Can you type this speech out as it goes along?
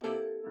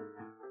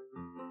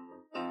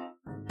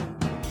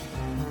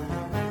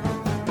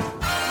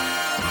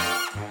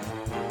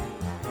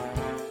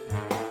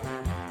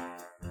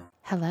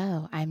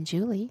Hello, I'm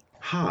Julie.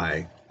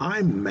 Hi,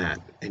 I'm Matt,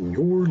 and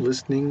you're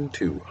listening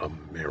to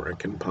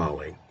American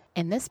Poly.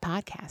 In this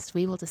podcast,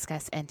 we will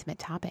discuss intimate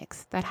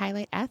topics that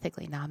highlight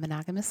ethically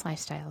non-monogamous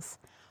lifestyles.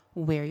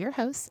 We're your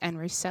hosts, and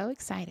we're so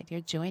excited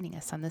you're joining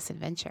us on this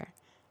adventure.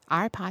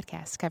 Our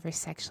podcast covers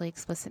sexually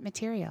explicit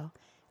material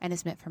and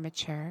is meant for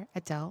mature,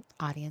 adult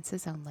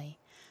audiences only.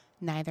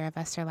 Neither of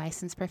us are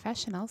licensed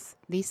professionals.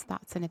 These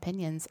thoughts and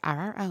opinions are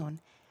our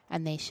own,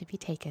 and they should be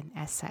taken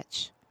as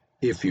such.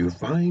 If you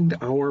find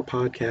our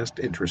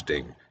podcast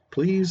interesting,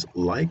 please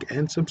like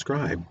and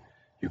subscribe.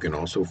 You can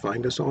also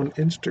find us on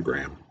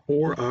Instagram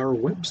or our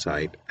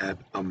website at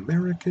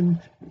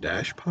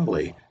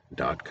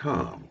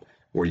american-poly.com,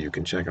 where you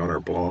can check out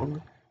our blog,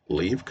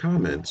 leave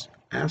comments,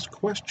 ask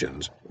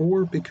questions,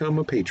 or become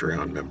a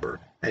Patreon member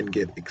and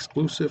get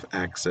exclusive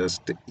access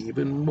to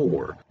even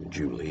more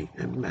Julie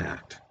and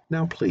Matt.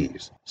 Now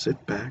please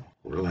sit back,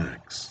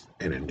 relax,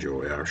 and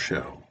enjoy our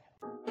show.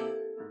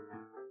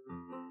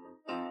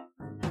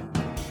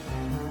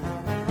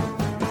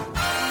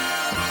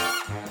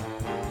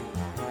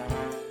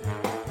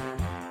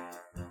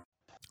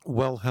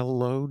 Well,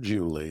 hello,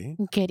 Julie.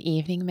 Good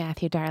evening,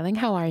 Matthew, darling.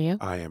 How are you?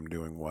 I am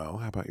doing well.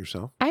 How about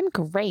yourself? I'm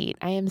great.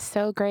 I am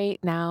so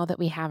great now that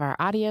we have our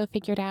audio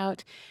figured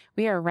out.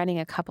 We are running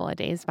a couple of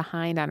days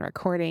behind on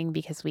recording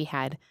because we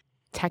had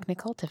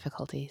technical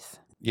difficulties.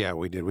 Yeah,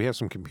 we did. We have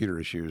some computer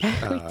issues. We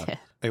did.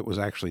 It was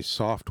actually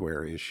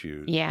software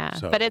issues. Yeah,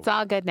 but it's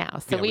all good now.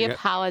 So Yeah, we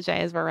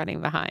apologize for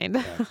running behind.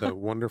 Yeah, so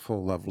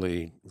wonderful,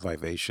 lovely,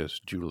 vivacious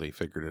Julie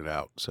figured it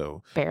out.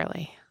 So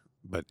Barely.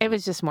 But It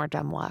was just more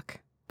dumb luck.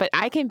 But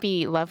I can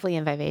be lovely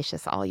and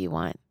vivacious all you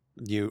want.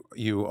 you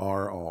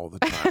are all the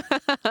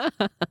time.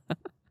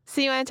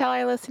 So you want to tell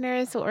our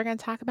listeners what we're going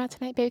to talk about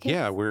tonight, baby?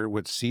 Yeah, we're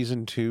with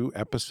season 2,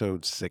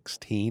 episode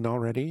 16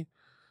 already.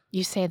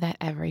 You say that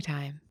every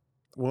time.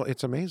 Well,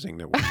 it's amazing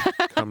that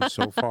we've come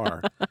so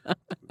far.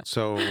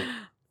 So,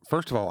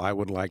 first of all, I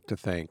would like to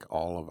thank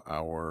all of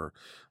our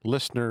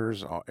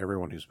listeners,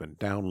 everyone who's been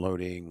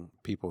downloading,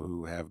 people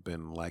who have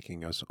been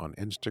liking us on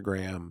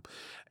Instagram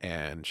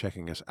and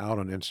checking us out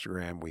on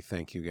Instagram. We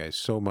thank you guys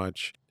so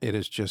much. It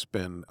has just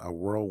been a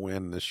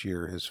whirlwind. This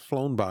year has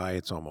flown by.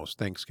 It's almost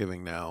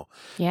Thanksgiving now.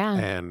 Yeah.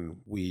 And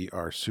we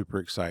are super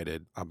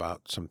excited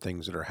about some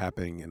things that are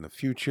happening in the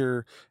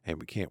future. And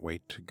we can't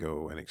wait to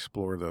go and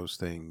explore those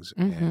things.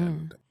 Mm-hmm.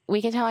 And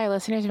we can tell our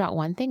listeners about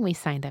one thing we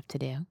signed up to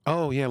do.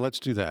 oh, yeah, let's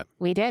do that.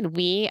 We did.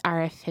 We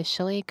are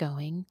officially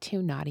going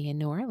to Naughty in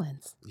New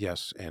Orleans.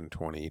 Yes, in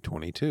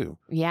 2022.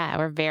 Yeah,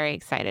 we're very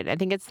excited. I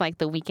think it's like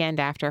the weekend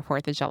after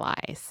 4th of July.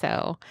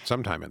 So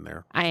Sometime in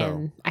there.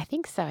 I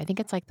think so. I think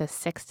it's like the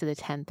 6th to the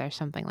 10th or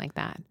something like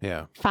that.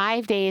 Yeah.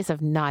 5 days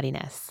of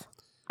naughtiness.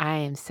 I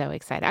am so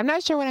excited. I'm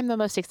not sure what I'm the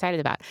most excited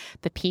about.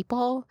 The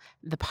people,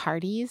 the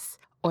parties,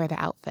 or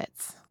the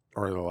outfits.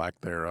 Or the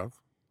lack thereof.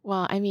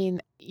 Well, I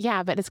mean,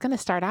 yeah, but it's going to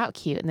start out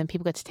cute and then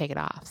people get to take it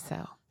off.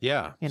 So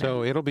Yeah. You know.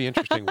 So it'll be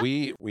interesting.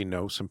 We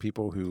know some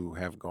people who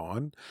have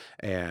gone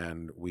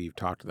and we've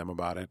talked to them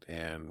about it,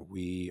 and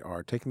we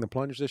are taking the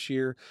plunge this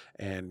year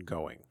and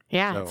going.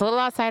 yeah, So- it's a little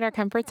outside our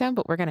comfort zone,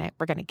 but we're gonna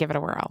give it a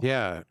whirl.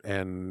 Yeah.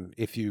 And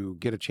if you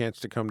get a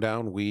chance to come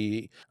down,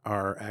 we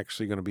are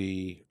actually going to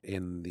be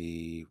in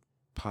the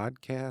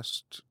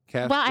podcast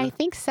cast. Well, I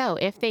think so.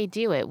 If they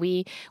do it,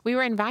 we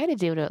were invited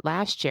to do it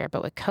last year,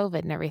 but with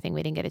COVID and everything,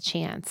 we didn't get a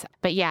chance.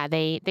 But yeah,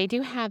 they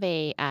do have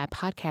a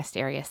podcast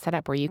area set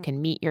up where you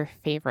can meet your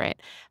favorite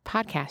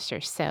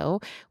podcasters. So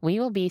we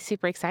will be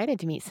super excited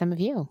to meet some of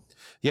you.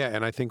 Yeah.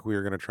 And I think we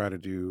are going to try to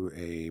do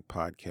a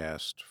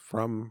podcast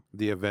from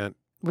the event.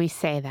 We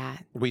say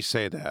that. We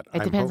say that.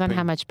 It I'm depends on how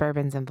hoping much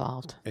bourbon's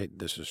involved.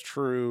 this is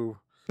true.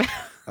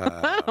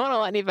 I don't want to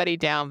let anybody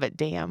down, but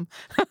damn.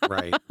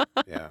 Right.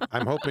 Yeah.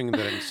 I'm hoping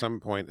that at some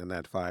point in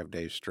that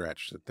 5-day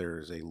stretch that there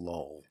is a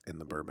lull in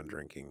the bourbon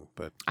drinking,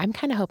 but I'm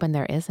kind of hoping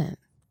there isn't.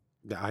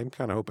 I'm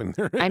kind of hoping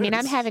there I mean,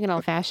 I'm is. having an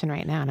old fashioned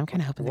right now, and I'm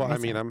kind of hoping Well, there I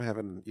mean,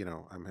 isn't.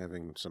 I'm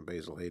having some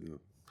Basil Hayden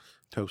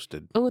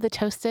toasted. Oh, the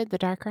toasted, the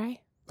dark rye?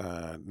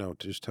 No,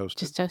 just toasted.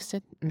 Just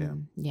toasted?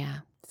 Yeah.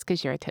 It's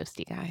because you're a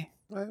toasty guy.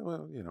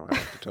 Well, I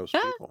like to toast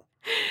people.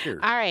 Cheers.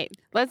 All right,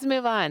 let's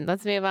move on.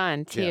 Let's move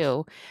on to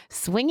Yes.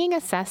 swinging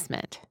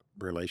assessment,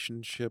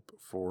 Relationship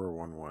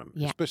 411.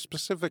 Yeah.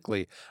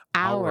 Specifically,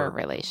 our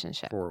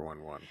relationship.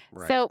 411.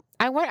 Right. So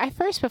I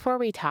first, before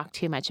we talk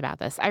too much about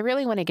this, I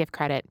really want to give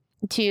credit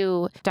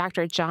to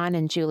Dr. John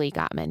and Julie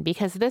Gottman,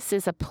 because this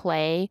is a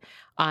play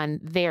on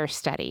their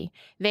study.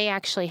 They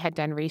actually had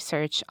done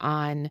research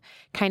on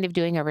kind of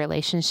doing a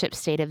relationship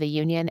state of the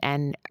union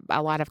and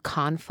a lot of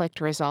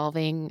conflict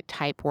resolving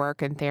type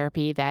work and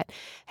therapy that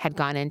had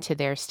gone into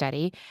their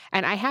study.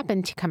 And I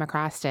happened to come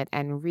across it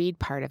and read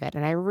part of it.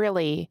 And I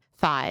really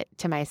thought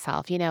to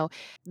myself,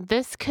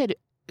 this could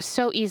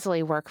so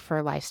easily work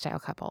for lifestyle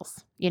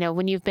couples.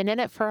 When you've been in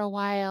it for a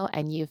while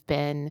and you've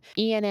been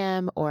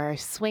E&M or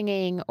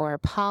swinging or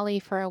poly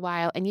for a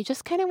while, and you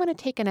just kind of want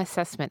to take an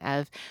assessment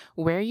of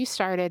where you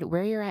started,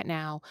 where you're at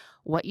now,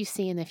 what you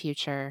see in the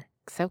future.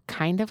 So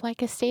kind of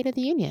like a state of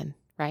the union.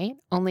 right?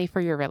 Only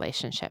for your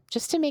relationship,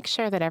 just to make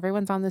sure that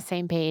everyone's on the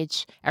same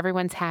page,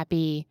 everyone's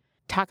happy.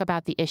 Talk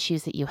about the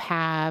issues that you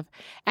have.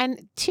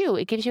 And two,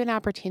 it gives you an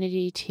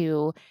opportunity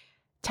to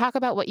talk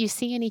about what you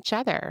see in each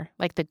other,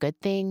 like the good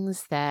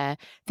things, the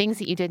things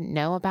that you didn't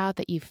know about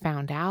that you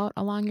found out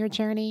along your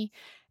journey.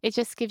 It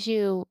just gives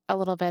you a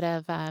little bit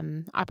of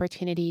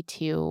opportunity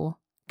to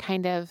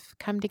kind of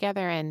come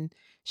together and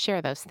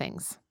share those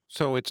things.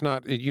 So it's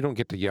not, you don't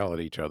get to yell at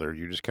each other.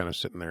 You're just kind of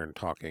sitting there and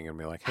talking and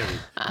be like, hey,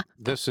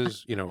 this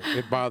is,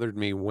 it bothered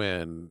me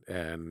when,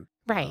 and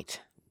Right.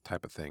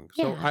 type of thing.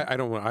 So Yeah. I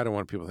don't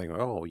want people to think,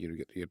 oh,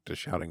 you get a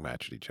shouting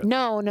match at each other.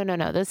 No.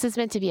 This is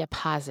meant to be a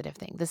positive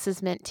thing. This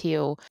is meant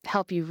to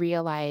help you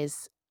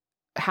realize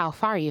how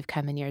far you've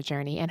come in your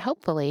journey. And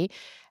hopefully,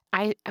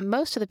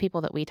 most of the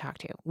people that we talk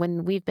to,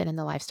 when we've been in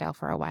the lifestyle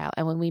for a while,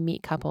 and when we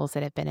meet couples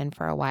that have been in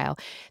for a while,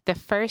 the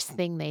first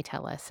thing they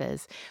tell us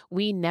is,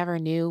 we never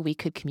knew we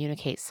could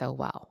communicate so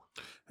well.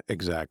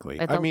 Exactly.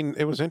 It's I a- mean,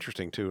 it was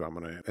interesting too. I'm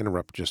going to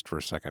interrupt just for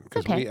a second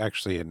because Okay. we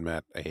actually had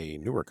met a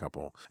newer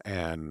couple,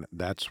 and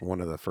that's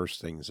one of the first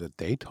things that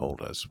they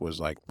told us was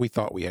like, we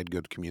thought we had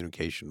good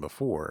communication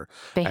before.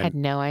 They and had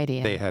no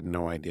idea. They had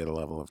no idea the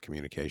level of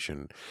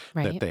communication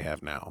that Right. they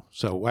have now.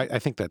 So I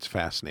think that's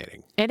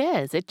fascinating. It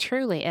is. It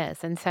truly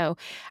is. And so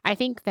I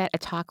think that a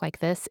talk like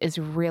this is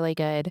really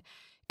good.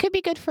 Could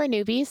be good for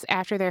newbies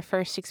after their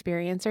first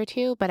experience or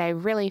two, but I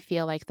really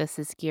feel like this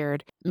is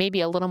geared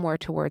maybe a little more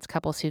towards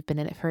couples who've been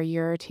in it for a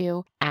year or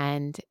two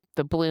and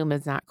the bloom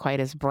is not quite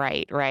as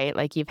bright, right?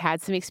 Like you've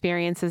had some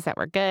experiences that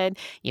were good,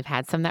 you've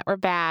had some that were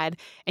bad,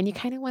 and you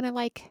kind of want to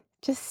like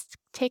just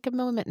take a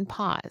moment and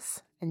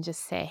pause and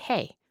just say,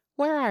 hey,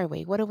 where are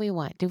we? What do we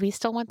want? Do we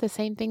still want the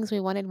same things we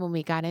wanted when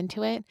we got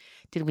into it?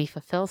 Did we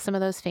fulfill some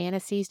of those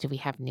fantasies? Do we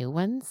have new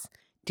ones?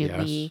 Did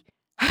Yes. we?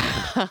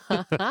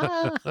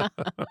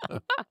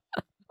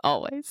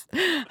 Always.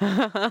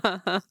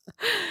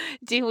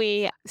 Do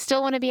we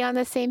still want to be on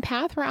the same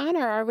path we're on,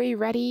 or are we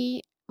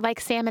ready, like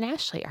Sam and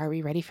Ashley? Are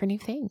we ready for new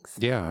things?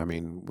 Yeah, I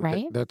mean,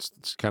 Right? that's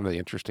kind of the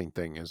interesting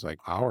thing is like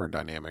our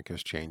dynamic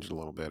has changed a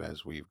little bit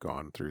as we've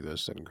gone through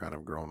this and kind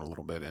of grown a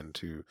little bit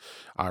into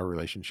our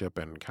relationship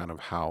and kind of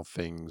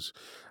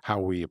how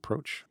we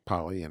approach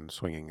poly and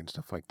swinging and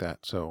stuff like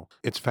that. So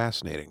it's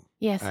fascinating,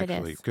 Yes,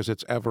 actually, it is. because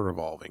it's ever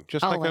evolving,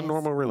 just like a Always.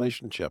 normal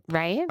relationship.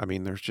 Right? I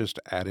mean, there's just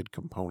added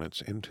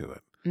components into it.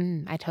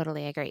 I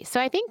totally agree. So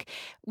I think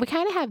we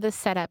kind of have this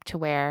set up to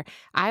where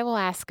I will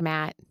ask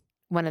Matt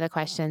one of the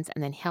questions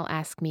and then he'll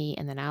ask me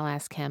and then I'll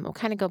ask him. We'll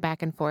kind of go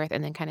back and forth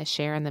and then kind of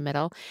share in the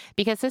middle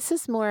because this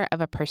is more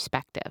of a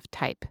perspective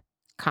type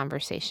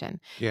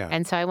conversation. Yeah.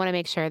 And so I want to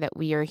make sure that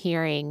we are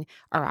hearing,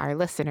 or our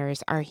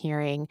listeners are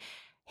hearing,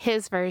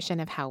 his version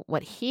of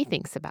what he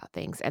thinks about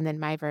things and then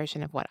my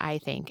version of what I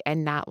think,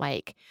 and not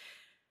like,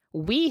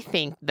 we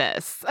think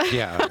this.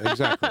 Yeah,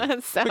 exactly.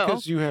 So,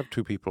 Because you have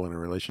two people in a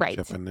relationship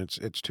Right. and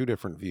it's two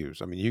different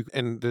views. I mean,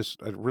 and this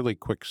a really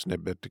quick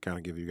snippet to kind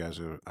of give you guys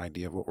an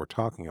idea of what we're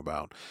talking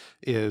about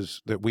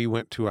is that we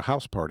went to a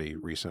house party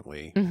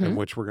recently in Mhm.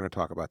 which we're going to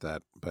talk about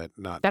that, but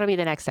not that'll be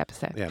the next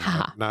episode.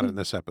 yeah, not in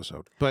this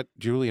episode. But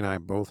Julie and I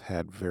both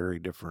had very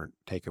different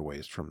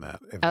takeaways from that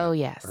event. Oh,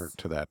 yes. Or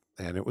to that.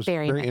 And it was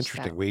Very very much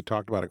interesting. so. We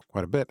talked about it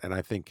quite a bit. And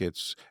I think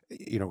it's,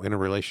 in a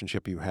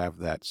relationship, you have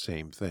that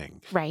same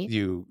thing. Right.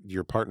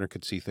 Your partner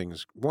could see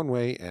things one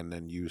way and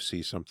then you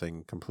see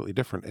something completely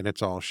different. And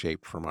it's all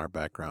shaped from our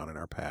background and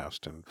our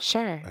past and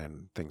Sure.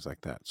 things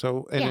like that.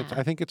 So, and Yeah.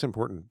 I think it's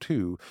important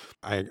too.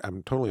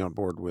 I'm totally on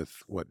board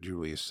with what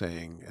Julie is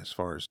saying as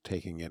far as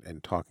taking it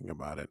and talking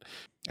about it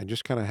and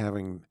just kind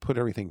of put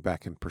everything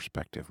back in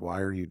perspective. Why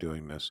are you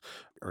doing this?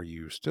 Are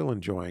you still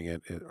enjoying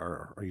it?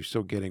 Or are you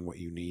still getting what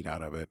you need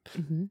out of it?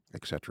 Mhm.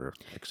 Et cetera,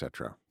 et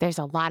cetera. There's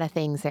a lot of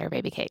things there,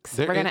 baby cakes.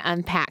 There We're going is- to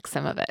unpack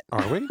some of it.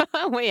 Are we?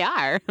 We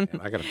are. Man,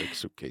 I got a big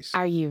suitcase.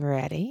 Are you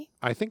ready?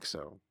 I think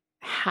so.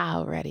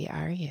 How ready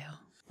are you?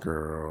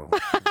 Girl,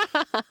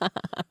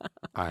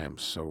 I am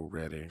so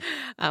ready.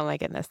 Oh my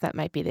goodness, that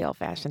might be the old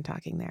fashioned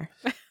talking there.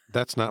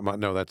 That's not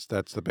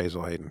that's the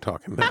Basil Hayden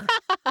talking there.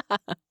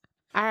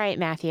 All right,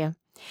 Matthew.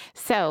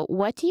 So,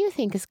 what do you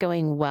think is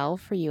going well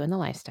for you in the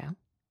lifestyle?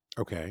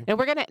 Okay.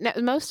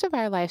 And most of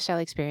our lifestyle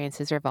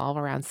experiences revolve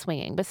around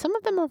swinging, but some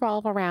of them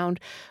revolve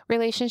around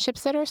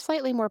relationships that are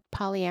slightly more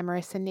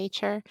polyamorous in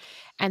nature.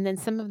 And then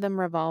some of them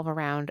revolve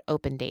around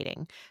open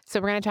dating.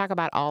 So we're going to talk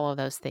about all of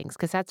those things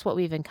because that's what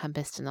we've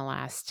encompassed in the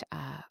last,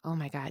 oh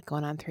my God,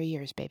 going on 3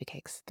 years, baby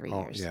cakes, 3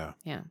 Oh, years. yeah.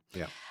 Yeah.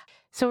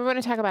 So we're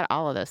going to talk about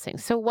all of those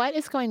things. So what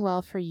is going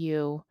well for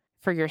you,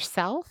 for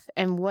yourself?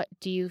 And what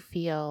do you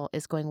feel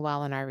is going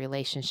well in our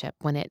relationship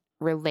when it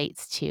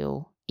relates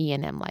to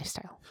E&M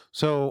lifestyle?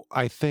 So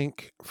I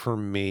think for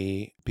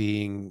me,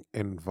 being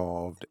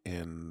involved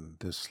in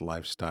this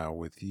lifestyle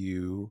with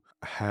you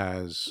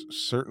has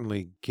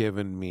certainly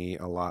given me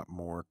a lot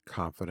more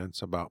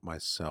confidence about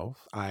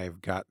myself.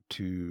 I've got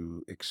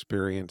to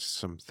experience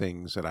some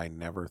things that I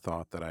never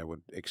thought that I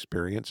would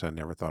experience. I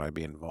never thought I'd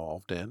be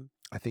involved in.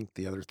 I think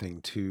the other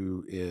thing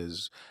too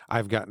is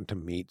I've gotten to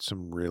meet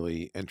some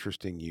really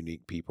interesting,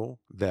 unique people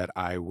that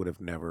I would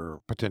have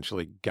never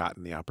potentially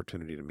gotten the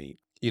opportunity to meet.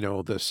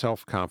 The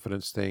self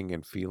confidence thing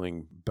and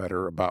feeling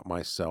better about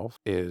myself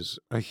is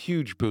a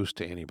huge boost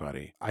to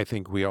anybody. I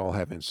think we all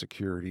have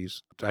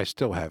insecurities. I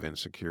still have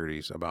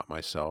insecurities about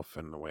myself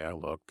and the way I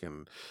look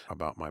and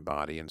about my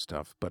body and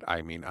stuff. But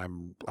I mean,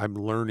 I'm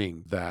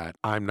learning that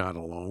I'm not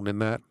alone in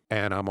that.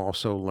 And I'm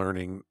also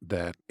learning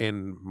that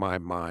in my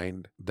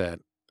mind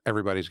that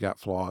everybody's got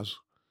flaws.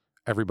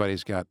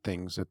 Everybody's got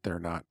things that they're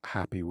not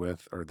happy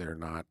with or they're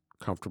not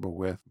comfortable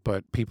with,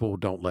 but people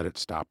don't let it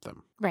stop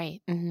them.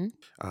 Right.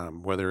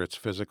 Whether it's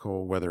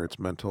physical, whether it's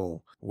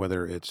mental,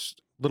 whether it's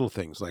little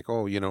things like,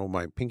 oh,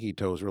 my pinky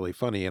toe is really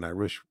funny and I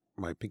wish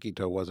my pinky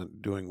toe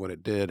wasn't doing what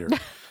it did, or,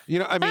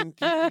 I mean,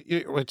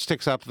 it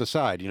sticks out to the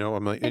side,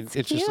 I'm like, It's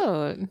it's cute.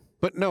 just,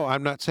 but no,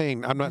 I'm not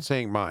saying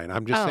mine.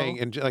 I'm just saying,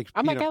 and like,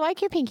 I'm like, I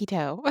like your pinky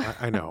toe.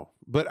 I know,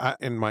 but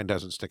and mine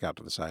doesn't stick out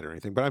to the side or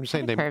anything, but I'm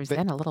saying It curves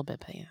in a little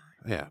bit, but yeah.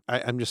 Yeah,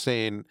 I'm just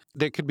saying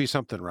there could be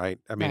something, right?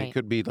 I mean, Right. it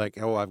could be like,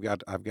 oh, I've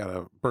got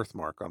a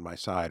birthmark on my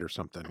side or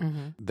something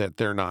hmm that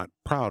they're not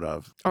proud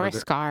of, Or a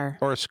scar.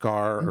 or a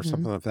scar or Mhm.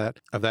 something like that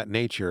of that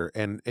nature,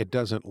 and it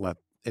doesn't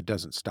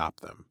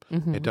stop them.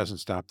 Mhm. It doesn't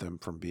stop them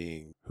from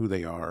being who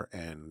they are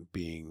and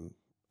being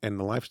in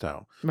the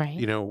lifestyle. Right.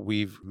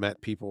 We've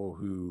met people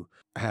who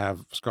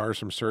have scars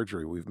from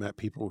surgery. We've met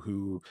people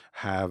who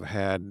have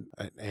had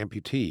an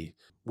amputee.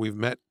 We've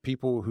met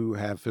people who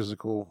have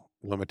physical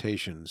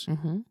limitations.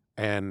 hmm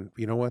And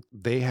you know what?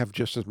 They have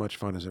just as much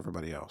fun as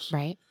everybody else.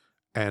 Right.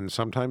 And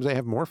sometimes they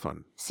have more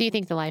fun. So you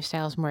think the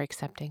lifestyle is more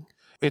accepting?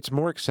 It's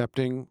more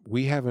accepting.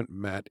 We haven't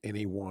met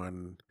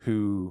anyone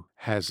who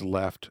has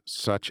left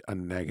such a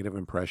negative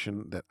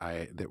impression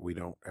that we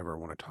don't ever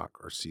want to talk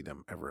or see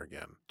them ever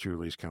again.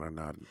 Julie's kind of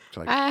nodding,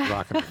 like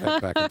rocking her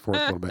head back and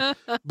forth a little bit.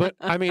 But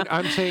I mean,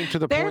 I'm saying to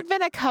the There point. have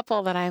been a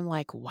couple that I'm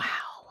like, wow.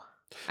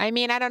 I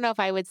mean, I don't know if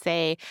I would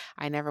say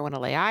I never want to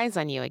lay eyes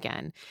on you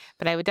again,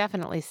 but I would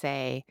definitely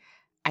say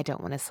I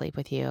don't want to sleep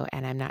with you,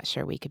 and I'm not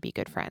sure we could be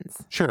good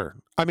friends. Sure.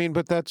 I mean,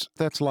 but that's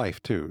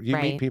life too. You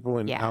Right. meet people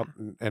in Yeah. out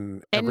and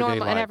In everyday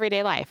normal, in life.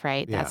 everyday life,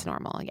 right? Yeah. That's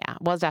normal. Yeah.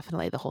 Well,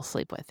 definitely the whole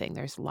sleep with thing.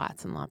 There's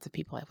lots and lots of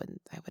people I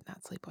would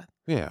not sleep with.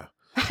 Yeah.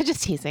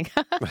 Just teasing.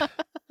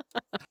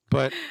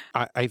 But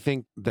I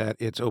think that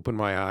it's opened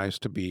my eyes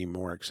to be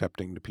more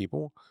accepting to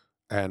people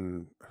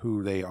and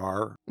who they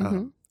are.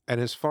 Mhm. And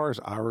as far as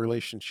our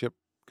relationship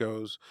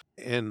goes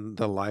in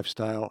the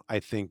lifestyle, I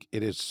think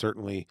it has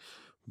certainly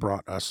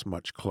brought us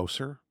much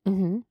closer.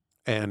 hmm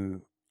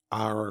And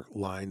our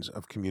lines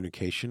of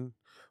communication,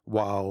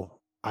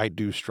 while I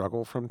do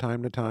struggle from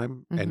time to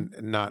time, and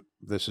not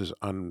this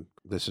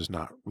is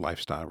not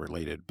lifestyle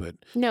related, but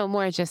No,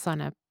 more just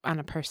on a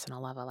personal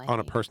level. I on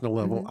a think. personal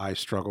level, I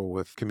struggle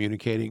with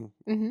communicating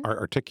Mhm. or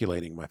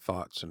articulating my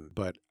thoughts,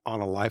 but on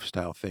a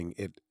lifestyle thing,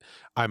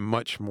 I'm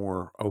much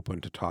more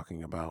open to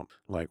talking about,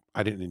 like,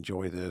 I didn't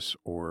enjoy this,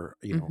 or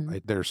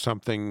there's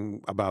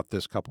something about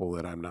this couple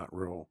that I'm not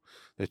real.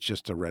 It's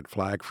just a red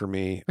flag for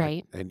me,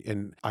 Right.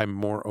 and I'm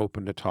more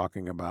open to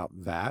talking about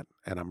that,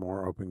 and I'm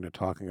more open to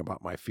talking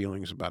about my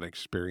feelings about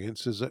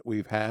experiences that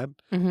we've had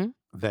hmm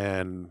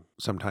than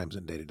sometimes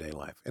in day-to-day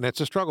life. And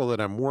it's a struggle that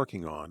I'm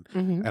working on,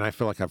 hmm and I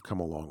feel like I've come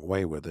a long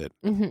way with it.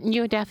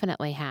 You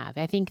definitely have.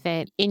 I think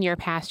that in your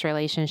past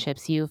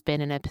relationships, you've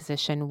been in a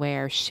position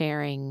where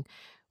sharing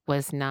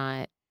was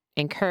not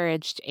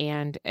encouraged,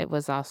 and it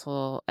was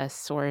also a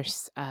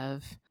source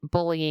of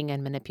bullying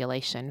and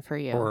manipulation for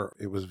you. Or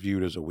it was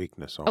viewed as a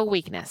weakness. A Almost.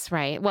 weakness,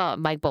 right? Well,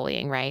 like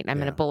bullying, right? I'm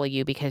going Yeah. to bully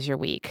you because you're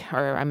weak,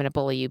 or I'm going to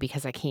bully you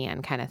because I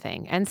can, kind of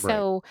thing. And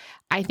so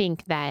I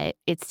think that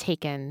it's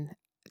taken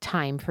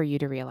time for you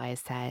to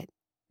realize that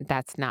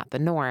that's not the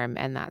norm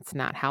and that's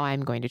not how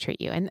I'm going to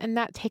treat you. And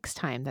that takes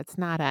time. That's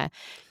not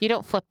you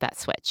don't flip that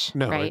switch,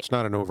 No, right? it's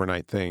not an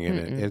overnight thing, and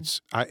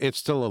Mm-mm. it's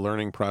still a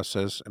learning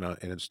process, and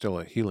it's still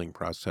a healing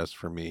process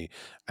for me.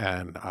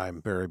 And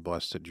I'm very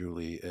blessed that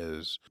Julie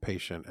is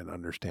patient and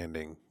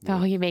understanding.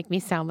 Oh, you make me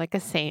sound like a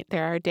saint.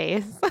 There are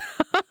days.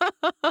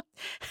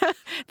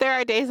 There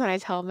are days when I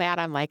tell Matt,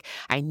 I'm like,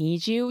 I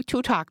need you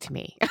to talk to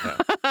me.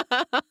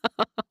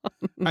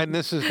 And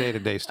this is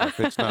day-to-day stuff.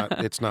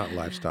 It's not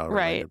lifestyle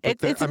Right. related.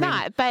 But It's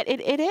not, but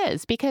it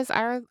is, because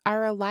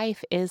our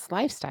life is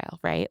lifestyle,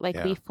 right? Like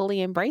Yeah. we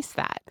fully embrace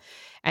that.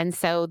 And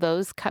so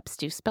those cups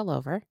do spill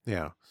over.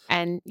 Yeah.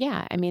 And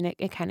yeah, I mean,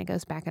 it kind of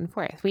goes back and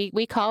forth.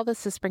 We call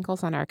this the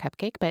sprinkles on our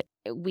cupcake, but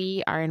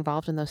we are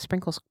involved in those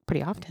sprinkles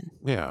pretty often.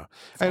 Yeah.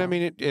 And I So-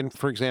 mean, and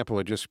for example,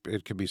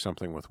 it could be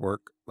something with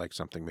work, like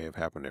something may have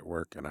happened at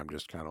work, and I'm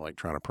just kind of like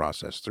trying to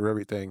process through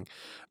everything.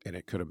 And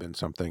it could have been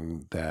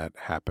something that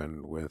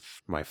happened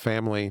with my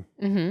family.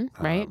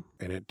 Right.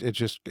 And it could have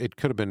been, it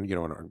could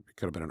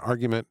have been an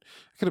argument.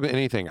 It could have been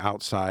anything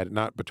outside,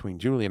 not between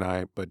Julie and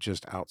I, but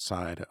just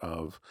outside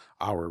of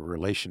our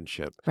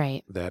relationship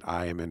Right. that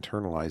I am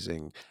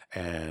internalizing.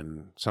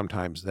 And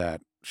sometimes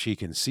that she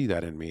can see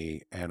that in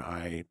me, and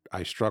I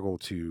struggle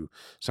to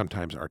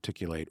sometimes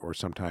articulate or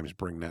sometimes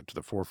bring that to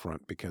the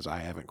forefront because I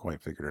haven't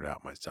quite figured it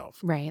out myself.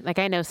 Right. Like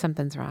I know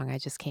something's wrong. I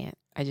just can't.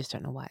 I just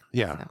don't know what.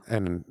 Yeah, So.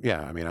 and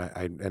yeah, I mean,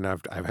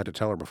 I've had to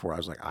tell her before. I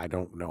was like, I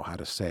don't know how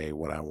to say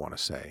what I want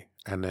to say,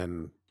 and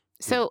then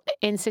So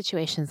in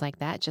situations like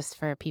that, just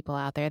for people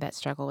out there that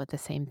struggle with the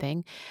same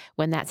thing,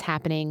 when that's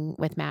happening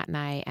with Matt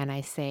and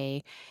I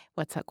say,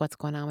 "What's up? What's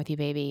going on with you,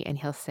 baby?" And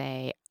he'll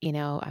say,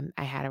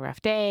 I had a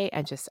rough day.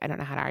 I don't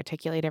know how to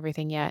articulate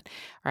everything yet,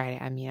 or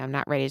I'm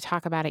not ready to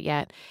talk about it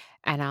yet.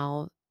 And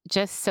I'll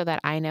just so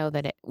that I know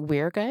that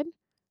we're good.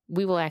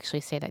 We will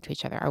actually say that to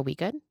each other. Are we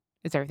good?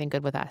 Is everything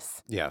good with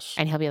us? yes,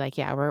 And he'll be like,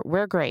 "Yeah,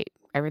 we're great.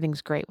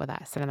 Everything's great with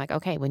us." And I'm like,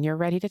 "Okay, when you're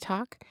ready to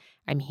talk,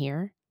 I'm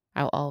here.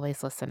 I'll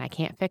always listen. I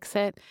can't fix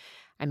it.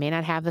 I may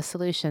not have the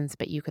solutions,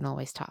 but you can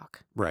always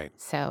talk." right.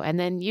 So, and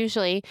then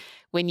usually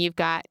when you've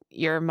got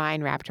your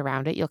mind wrapped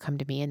around it, you'll come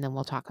to me and then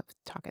we'll talk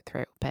it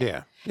through. But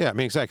Yeah. I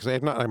mean, exactly.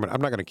 'Cause I'm not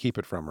going to keep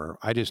it from her.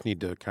 I just need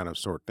to kind of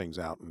sort things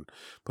out and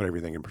put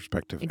everything in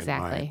perspective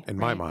Exactly, in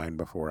my right. mind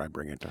before I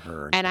bring it to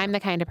her. And I'm the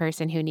kind of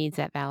person who needs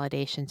that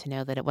validation to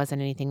know that it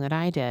wasn't anything that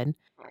I did,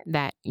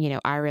 that,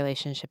 our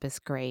relationship is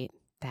great,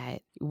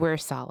 that we're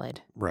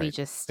solid. We Right.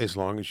 just, As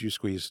long as you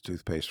squeeze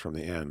toothpaste from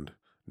the end,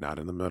 not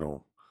in the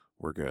middle,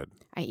 we're good.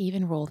 I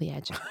even roll the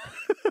edge up.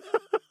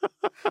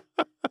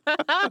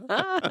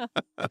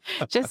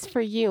 Just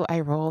for you, I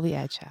roll the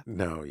edge up.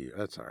 No,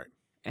 that's all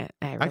right.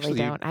 I really Actually,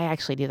 don't. I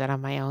actually do that on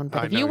my own. But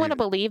I if you know want to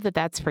you- believe that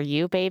that's for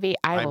you, baby,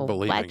 I I'm will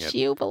believing let it.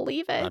 you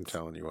believe it. I'm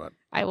telling you what,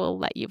 I will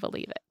let you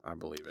believe it. I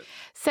believe it.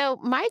 So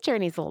my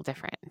journey's a little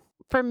different.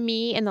 For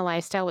me in the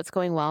lifestyle, what's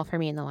going well for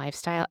me in the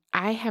lifestyle,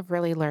 I have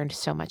really learned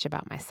so much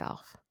about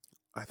myself.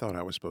 I thought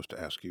I was supposed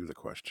to ask you the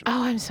question.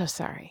 Oh, I'm so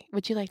sorry.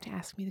 Would you like to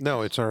ask me the No,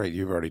 question? it's all right.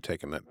 You've already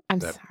taken that I'm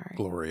that sorry.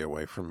 glory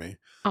away from me.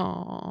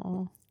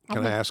 Oh.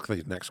 Can I ask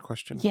the next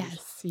question? please?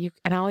 Yes, you,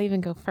 and I'll even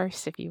go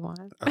first if you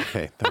want.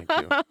 Okay, thank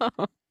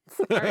you.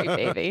 Sorry,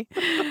 baby.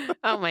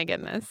 Oh my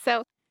goodness.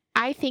 So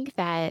I think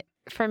that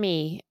for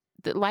me,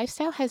 the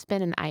lifestyle has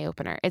been an eye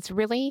opener. It's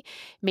really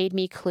made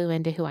me clue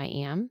into who I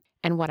am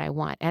and what I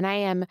want. And I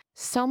am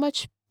so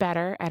much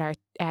better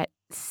at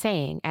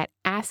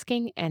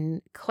asking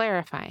and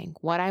clarifying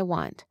what I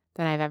want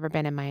than I've ever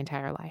been in my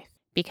entire life.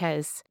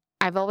 Because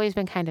I've always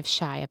been kind of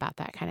shy about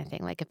that kind of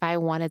thing. Like if I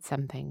wanted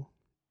something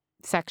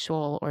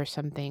sexual or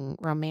something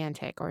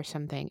romantic or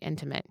something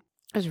intimate,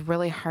 it was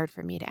really hard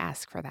for me to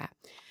ask for that.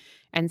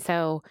 And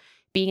so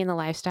being in the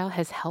lifestyle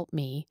has helped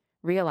me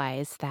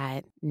realize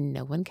that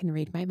no one can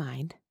read my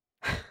mind.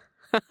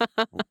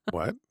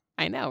 What?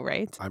 I know,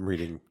 right? I'm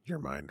reading your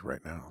mind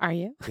right now. Are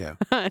you? Yeah.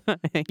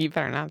 You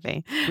better not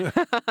be.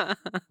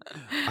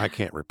 I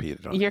can't repeat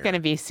it on You're air. going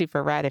to be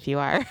super red if you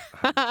are.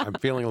 I'm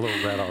feeling a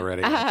little red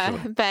already.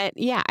 actually. But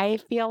yeah, I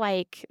feel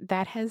like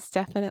that has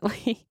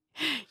definitely.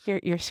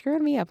 You're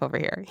screwing me up over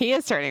here. He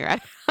is turning red.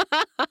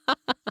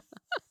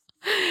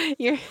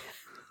 You're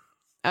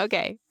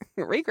okay.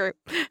 Regroup.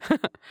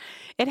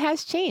 It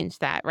has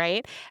changed that,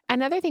 right?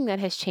 Another thing that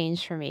has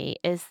changed for me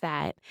is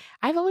that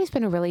I've always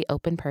been a really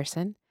open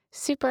person,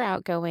 super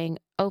outgoing,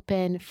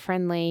 open,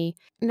 friendly,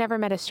 never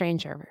met a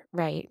stranger,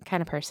 right?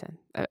 Kind of person.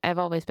 I've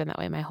always been that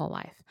way my whole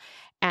life.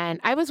 And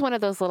I was one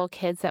of those little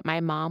kids that my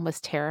mom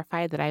was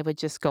terrified that I would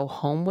just go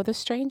home with a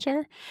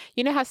stranger.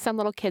 You know how some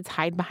little kids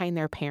hide behind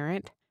their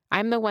parent?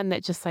 I'm the one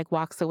that just like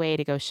walks away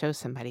to go show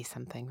somebody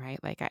something, right?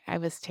 Like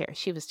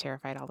she was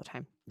terrified all the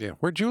time. Yeah.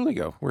 Where'd Julie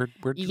go? Where'd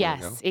Julie go?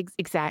 Yes,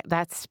 exactly.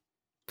 That's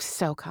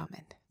so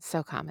common.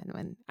 So common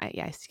when I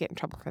used to get in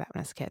trouble for that when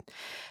I was a kid.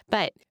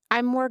 But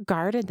I'm more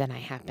guarded than I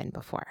have been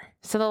before.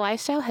 So the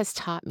lifestyle has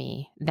taught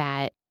me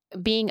that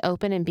being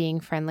open and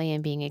being friendly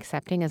and being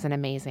accepting is an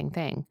amazing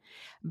thing.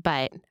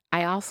 But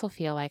I also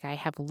feel like I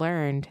have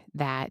learned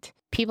that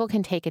people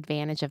can take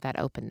advantage of that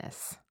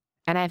openness.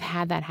 And I've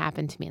had that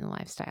happen to me in the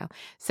lifestyle.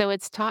 So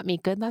it's taught me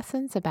good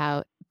lessons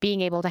about being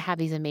able to have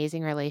these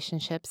amazing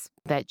relationships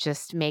that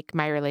just make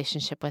my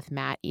relationship with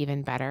Matt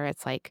even better.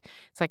 It's like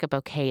a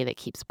bouquet that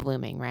keeps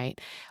blooming,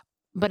 right?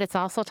 But it's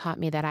also taught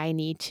me that I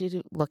need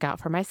to look out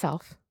for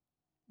myself,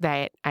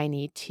 that I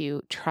need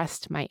to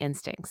trust my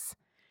instincts.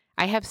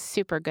 I have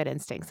super good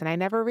instincts, and I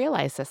never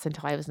realized this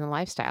until I was in the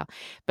lifestyle.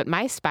 But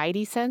my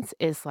spidey sense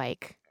is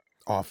like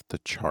Off the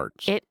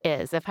charts. it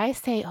is. If I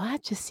say, "Oh,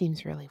 that just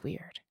seems really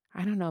weird.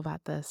 I don't know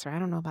about this," or "I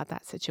don't know about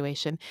that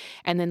situation,"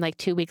 and then like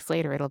 2 weeks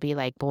later, it'll be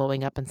like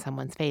blowing up in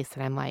someone's face,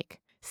 and I'm like,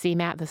 "See,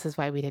 Matt, this is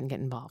why we didn't get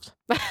involved."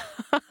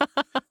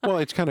 Well,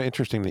 it's kind of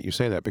interesting that you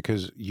say that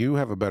because you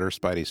have a better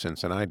spidey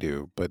sense than I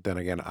do, but then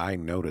again, I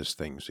notice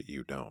things that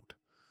you don't,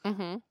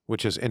 Mm-hmm.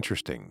 which is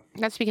interesting.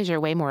 That's because you're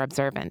way more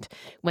observant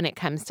when it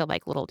comes to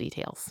like little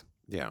details.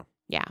 Yeah.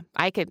 Yeah,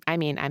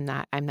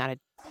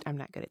 I'm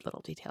not good at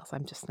little details.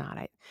 I'm just not.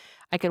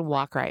 I could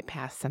walk right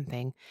past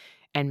something,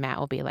 and Matt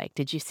will be like,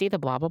 "Did you see the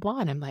blah blah blah?"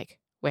 And I'm like,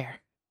 "Where?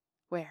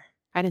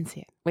 I didn't see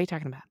it. What are you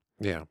talking about?"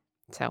 Yeah.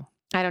 So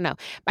I don't know.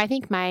 I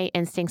think my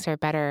instincts are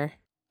better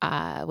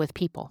with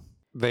people,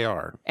 They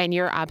are. and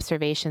your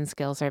observation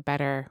skills are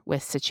better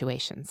with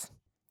situations.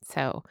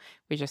 So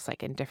we're just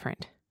like in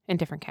different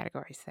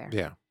categories there.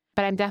 Yeah.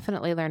 But I'm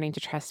definitely learning to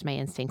trust my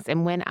instincts.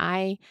 And when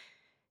I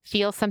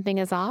feel something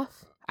is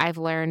off, I've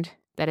learned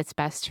that it's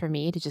best for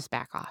me to just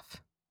back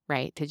off,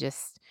 right? To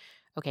just,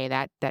 okay,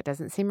 that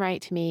doesn't seem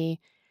right to me.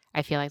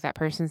 I feel like that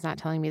person's not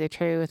telling me the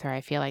truth, or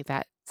I feel like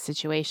that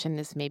situation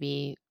is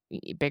maybe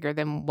bigger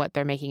than what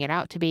they're making it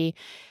out to be.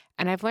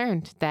 And I've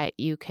learned that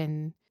you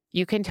can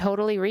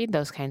totally read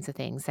those kinds of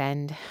things.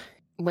 And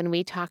when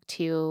we talk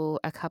to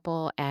a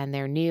couple and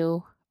they're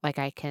new, like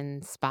I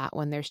can spot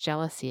when there's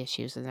jealousy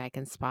issues, and I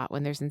can spot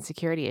when there's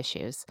insecurity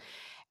issues,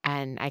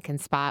 and I can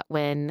spot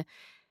when,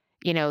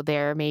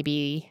 they're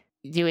maybe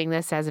doing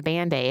this as a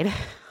Band-Aid.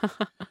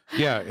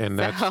 Yeah, and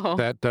So-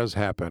 that does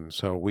happen.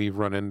 So we've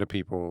run into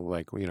people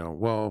like,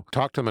 well,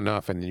 talk to them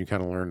enough, and then you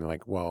kind of learn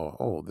like, well,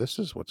 oh, this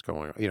is what's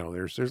going on.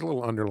 There's a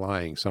little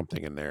underlying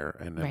something in there,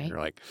 and then Right. you're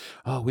like,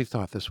 oh, we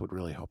thought this would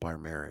really help our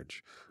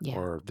marriage, Yeah.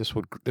 or this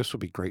would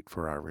be great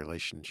for our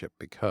relationship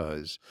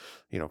because,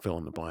 fill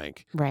in the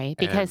blank. Right.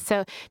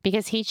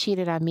 Because he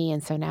cheated on me,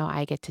 and so now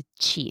I get to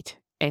cheat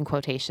in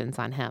quotations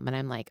on him. And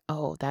I'm like,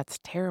 oh, that's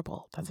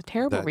terrible. That's a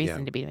terrible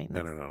reason to be doing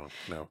this.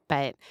 No.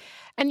 But,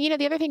 and the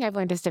other thing I've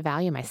learned is to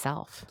value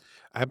myself.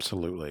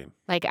 Absolutely.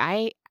 Like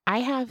I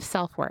have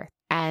self-worth,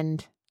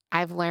 and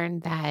I've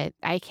learned that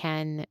I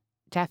can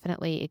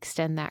definitely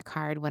extend that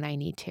card when I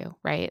need to,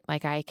 right?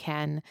 Like I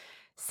can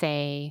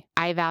say,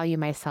 I value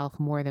myself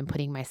more than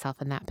putting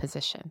myself in that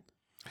position.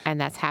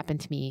 And that's happened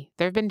to me.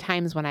 There have been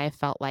times when I have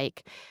felt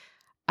like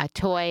a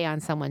toy on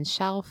someone's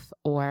shelf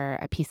or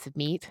a piece of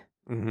meat.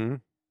 Mm-hmm.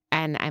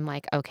 And I'm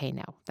like, okay,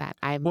 no, that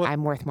I'm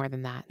worth more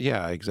than that.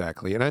 Yeah,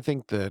 exactly. And I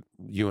think that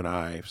you and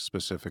I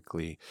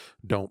specifically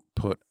don't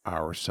put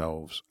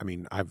ourselves, I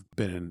mean, I've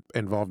been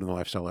involved in the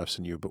lifestyle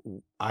SNU, but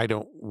I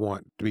don't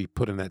want to be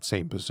put in that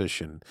same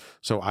position.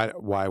 So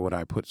why would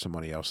I put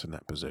somebody else in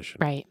that position?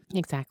 Right.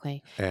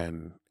 Exactly.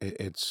 And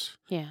it's...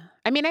 Yeah.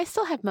 I mean, I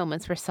still have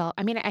moments where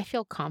I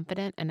feel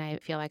confident and I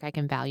feel like I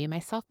can value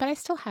myself, but I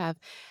still have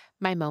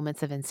my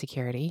moments of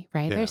insecurity,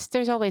 right? Yeah.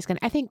 There's always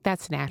I think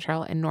that's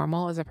natural and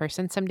normal as a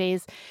person. Some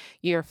days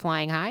you're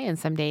flying high, and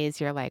some days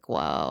you're like,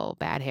 whoa,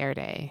 bad hair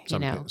day,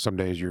 Some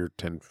days you're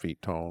 10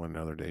 feet tall and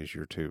other days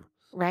you're 2.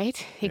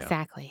 Right? Yeah.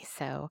 Exactly.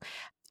 So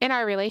in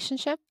our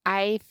relationship,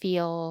 I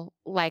feel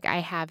like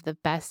I have the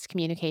best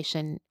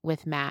communication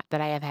with Matt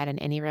that I have had in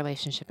any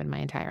relationship in my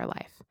entire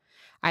life.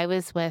 I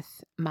was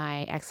with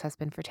my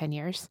ex-husband for 10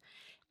 years,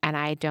 and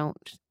I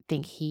don't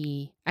think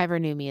he ever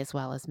knew me as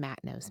well as Matt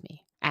knows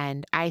me.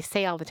 And I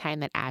say all the time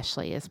that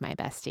Ashley is my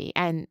bestie,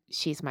 and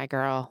she's my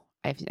girl.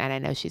 And I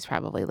know she's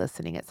probably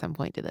listening at some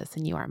point to this,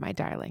 and you are my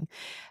darling.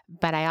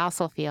 But I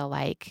also feel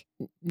like,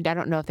 I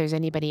don't know if there's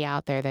anybody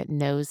out there that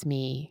knows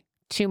me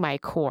to my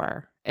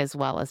core as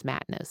well as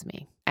Matt knows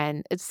me.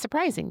 And it's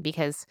surprising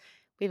because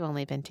we've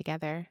only been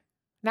together,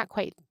 we're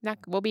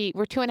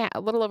 2.5, a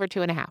little over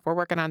 2.5. We're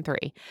working on 3.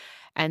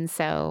 And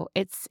so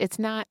it's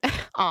not,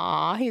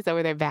 aw, he's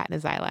over there batting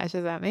his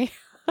eyelashes at me.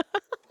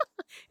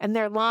 And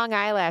they're long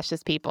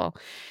eyelashes, people.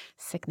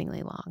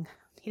 Sickeningly long.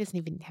 He doesn't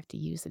even have to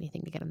use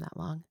anything to get them that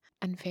long.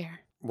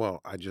 Unfair.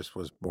 Well, I just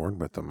was born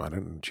with them. I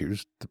didn't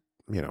choose to,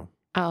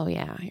 Oh,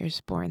 yeah. You're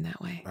just born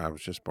that way. I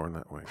was just born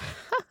that way.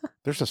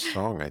 There's a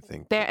song, I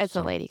think. It's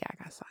a Lady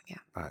Gaga song,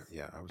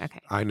 yeah. Okay.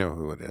 I know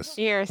who it is.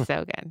 You're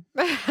so good.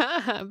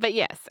 But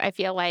yes, I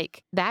feel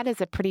like that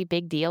is a pretty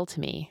big deal to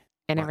me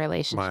in a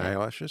relationship. My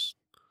eyelashes?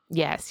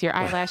 Yes, your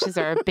eyelashes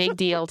are a big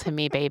deal to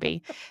me,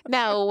 baby.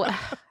 No,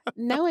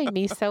 knowing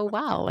me so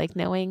well, like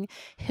knowing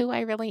who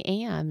I really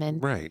am.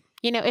 And, right.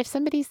 If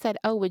somebody said,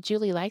 oh, would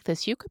Julie like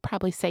this? You could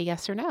probably say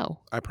yes or no.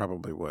 I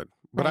probably would.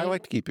 But I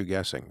like to keep you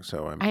guessing,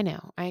 so I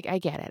know. I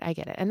get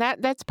it. And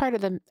that's part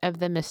of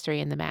the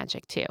mystery and the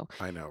magic too.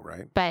 I know,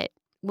 right? But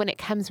when it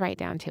comes right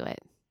down to it,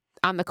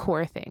 on the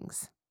core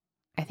things,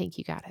 I think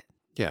you got it.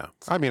 Yeah.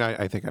 I mean,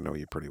 I think I know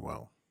you pretty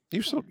well.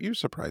 You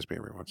surprise me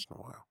every once in a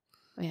while.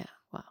 Yeah.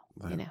 Well,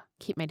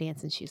 keep my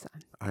dancing shoes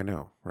on. I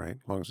know, right?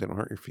 As long as they don't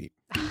hurt your feet.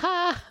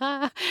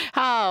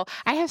 Oh,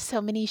 I have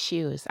so many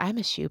shoes. I'm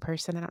a shoe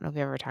person. I don't know if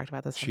we ever talked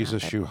about this. She's a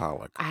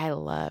shoeholic. I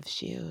love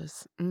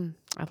shoes.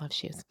 I love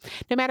shoes.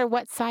 No matter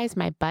what size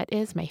my butt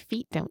is, my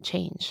feet don't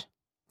change.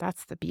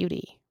 That's the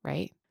beauty,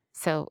 right?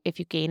 So if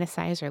you gain a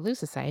size or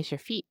lose a size,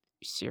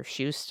 your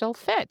shoes still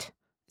fit.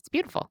 It's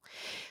beautiful.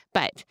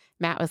 But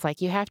Matt was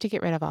like, you have to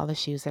get rid of all the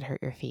shoes that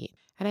hurt your feet.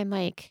 And I'm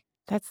like,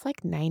 that's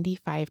like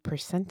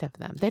 95% of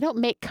them. They don't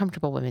make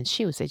comfortable women's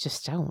shoes. They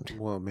just don't.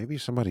 Well, maybe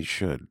somebody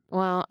should.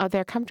 Well,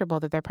 they're comfortable,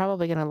 that they're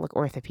probably going to look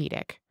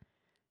orthopedic.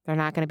 They're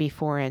not going to be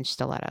 4-inch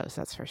stilettos,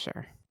 that's for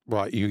sure.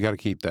 Well, you got to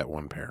keep that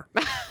one pair.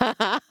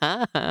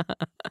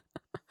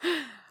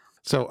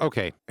 So,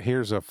 okay,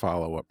 here's a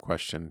follow-up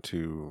question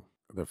to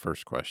the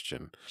first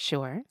question.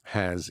 Sure.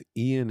 Has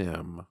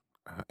E&M,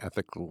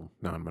 ethical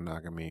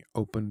non-monogamy,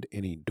 opened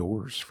any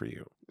doors for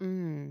you?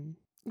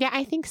 Yeah,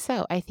 I think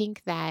so. I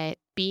think that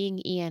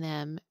being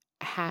E&M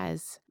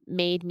has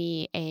made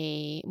me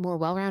a more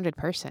well-rounded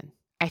person.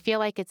 I feel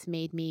like it's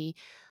made me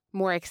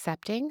more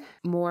accepting,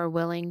 more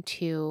willing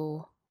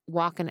to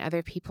walk in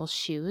other people's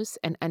shoes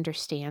and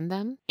understand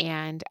them.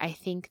 And I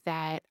think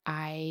that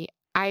I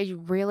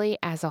really,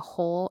 as a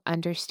whole,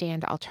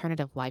 understand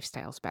alternative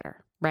lifestyles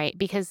better, right?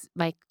 Because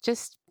like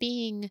just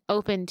being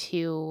open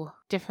to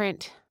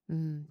different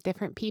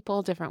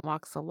people, different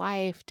walks of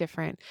life,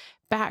 different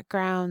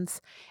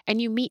backgrounds, and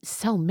you meet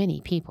so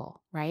many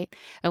people, right?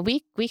 And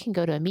we can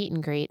go to a meet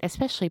and greet,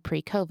 especially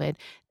pre-COVID.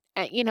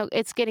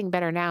 It's getting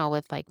better now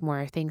with like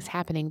more things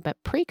happening, but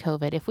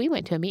pre-COVID, if we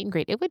went to a meet and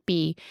greet, it would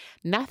be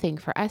nothing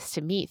for us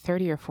to meet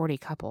 30 or 40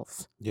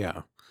 couples.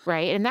 Yeah.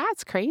 Right. And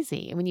that's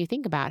crazy when you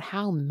think about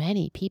how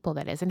many people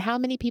that is and how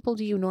many people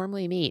do you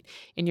normally meet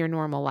in your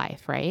normal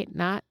life, right?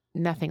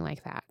 Nothing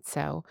like that.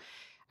 So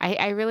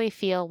I really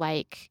feel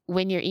like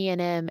when you're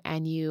E&M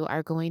and you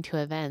are going to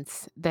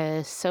events,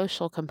 the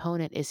social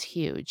component is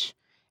huge.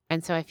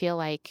 And so I feel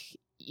like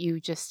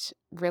you just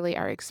really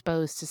are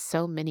exposed to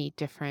so many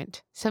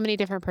different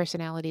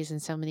personalities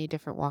and so many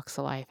different walks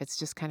of life. It's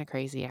just kind of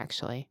crazy,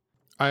 actually.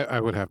 I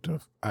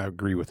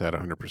agree with that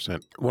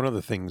 100%. One of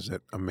the things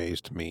that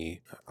amazed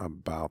me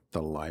about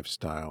the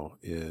lifestyle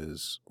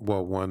is,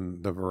 well,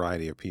 one, the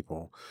variety of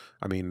people.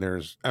 I mean,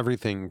 there's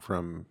everything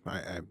from,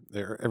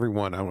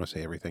 everyone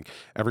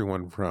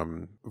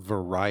from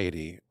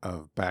variety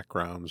of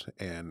backgrounds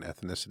and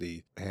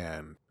ethnicity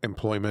and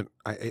employment.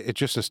 It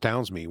just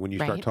astounds me when you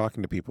start Right.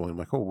 talking to people and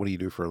like, oh, what do you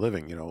do for a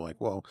living? Like,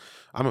 well,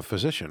 I'm a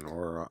physician,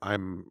 or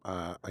I'm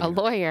A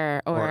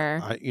lawyer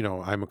or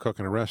I'm a cook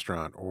in a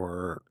restaurant,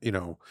 or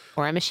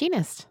or a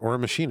machinist. or a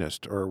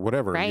machinist, or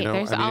whatever. Right.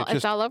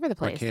 It's all over the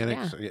place.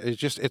 Mechanics. Yeah.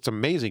 It's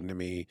amazing to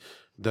me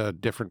the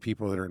different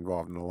people that are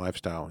involved in the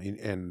lifestyle.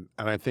 And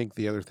I think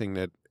the other thing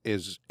that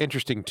is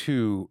interesting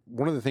too,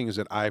 one of the things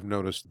that I've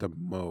noticed the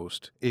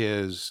most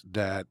is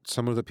that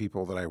some of the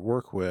people that I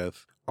work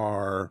with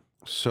are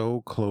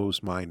so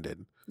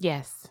close-minded.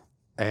 Yes.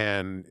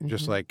 And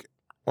just like,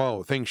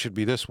 oh, things should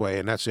be this way,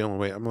 and that's the only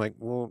way. I'm like,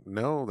 well,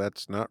 no,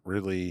 that's not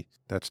really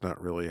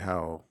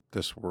how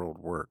this world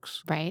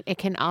works. Right. It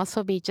can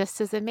also be just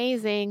as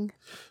amazing.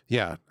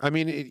 Yeah. I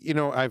mean,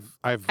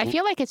 I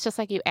feel like it's just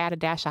like you add a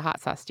dash of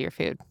hot sauce to your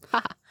food.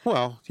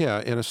 Well,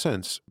 yeah, in a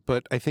sense.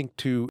 But I think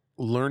too,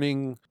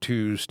 learning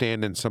to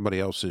stand in somebody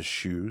else's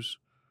shoes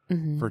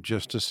for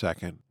just a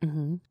second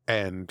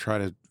and try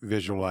to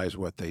visualize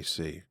what they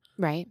see.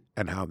 Right.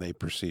 And how they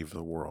perceive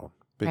the world,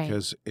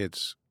 because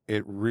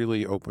it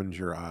really opens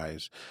your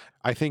eyes.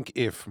 I think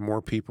if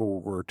more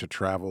people were to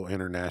travel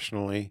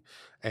internationally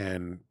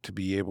and to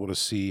be able to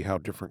see how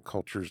different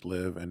cultures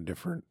live and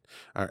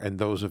and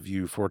those of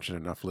you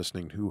fortunate enough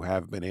listening who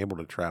have been able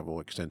to travel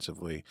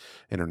extensively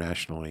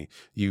internationally,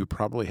 you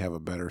probably have a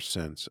better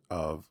sense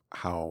of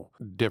how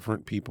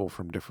different people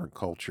from different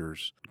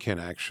cultures can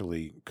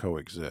actually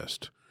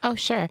coexist. Oh,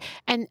 sure.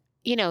 And,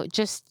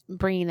 just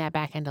bringing that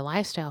back into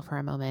lifestyle for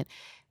a moment,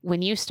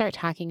 when you start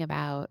talking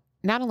about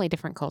not only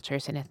different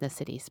cultures and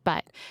ethnicities,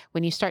 but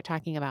when you start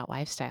talking about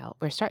lifestyle,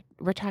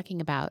 we're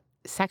talking about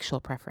sexual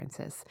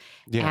preferences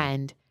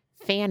and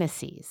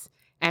fantasies.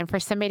 And for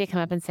somebody to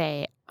come up and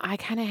say, I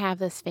kind of have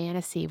this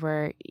fantasy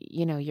where,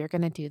 you're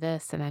going to do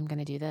this and I'm going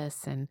to do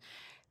this. And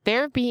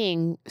they're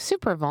being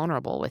super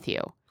vulnerable with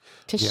you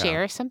to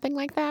share something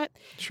like that.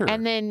 Sure.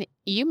 And then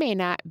you may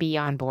not be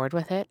on board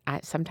with it.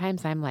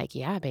 Sometimes I'm like,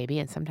 yeah, baby.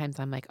 And sometimes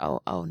I'm like,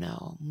 oh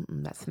no,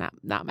 that's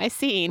not my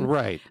scene.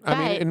 Right. I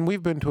mean, and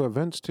we've been to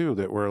events too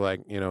that were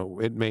like,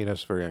 it made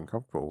us very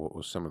uncomfortable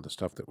with some of the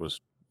stuff that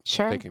was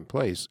taking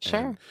place.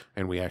 Sure.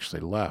 And we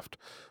actually left.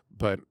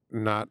 But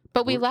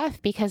we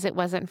left because it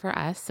wasn't for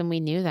us, and we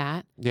knew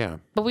that. Yeah.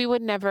 But we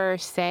would never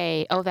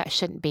say, oh, that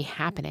shouldn't be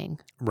happening.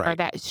 Right. Or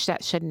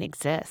that shouldn't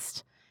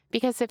exist.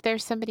 Because if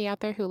there's somebody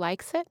out there who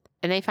likes it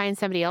and they find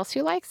somebody else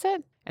who likes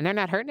it and they're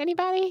not hurting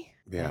anybody,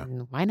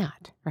 then why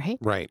not? Right?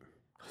 Right.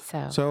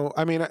 So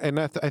I mean, and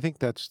I think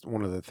that's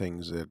one of the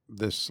things that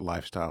this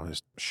lifestyle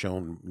has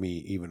shown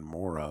me even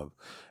more of,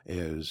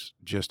 is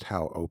just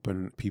how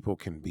open people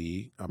can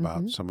be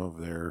about some of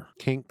their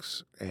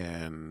kinks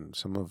and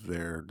some of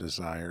their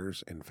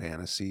desires and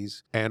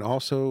fantasies, and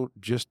also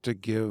just to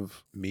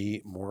give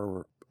me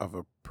more of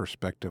a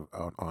perspective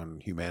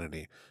on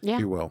humanity, if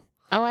you will.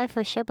 Oh, I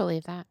for sure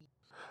believe that.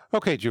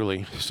 Okay,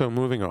 Julie. So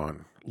moving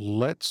on,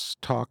 let's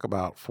talk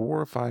about 4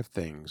 or 5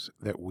 things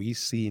that we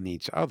see in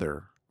each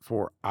other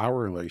for our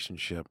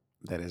relationship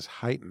that is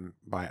heightened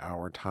by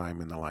our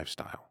time in the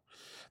lifestyle.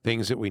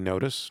 Things that we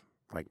notice,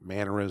 like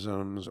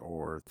mannerisms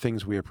or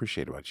things we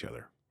appreciate about each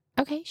other.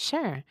 Okay,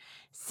 sure.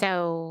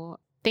 So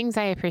things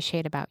I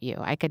appreciate about you.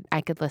 I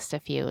could list a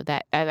few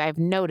that I've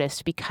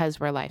noticed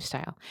because we're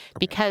lifestyle,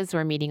 because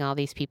we're meeting all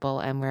these people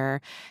and we're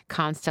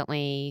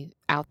constantly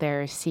out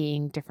there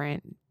seeing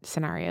different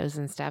scenarios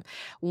and stuff.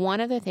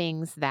 One of the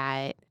things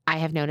that I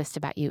have noticed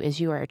about you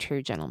is you are a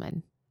true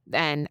gentleman.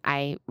 And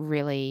I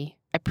really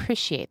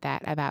appreciate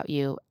that about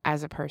you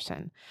as a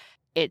person.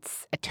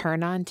 It's a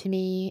turn on to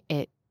me.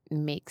 It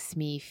makes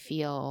me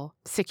feel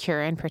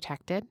secure and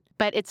protected.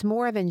 But it's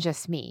more than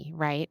just me,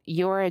 right?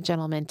 You're a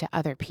gentleman to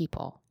other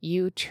people.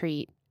 You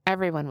treat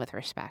everyone with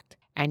respect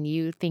and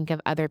you think of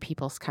other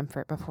people's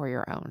comfort before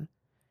your own,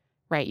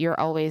 right? You're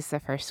always the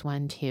first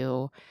one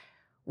to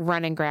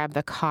run and grab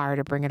the car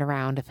to bring it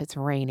around if it's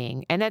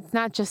raining. And that's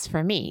not just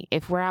for me.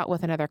 If we're out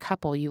with another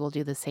couple, you will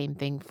do the same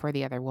thing for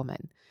the other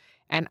woman.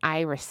 And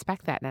I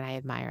respect that and I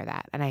admire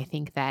that. And I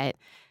think that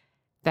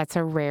that's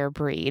a rare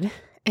breed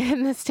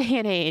in this day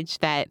and age,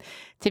 that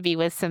to be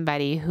with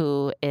somebody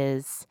who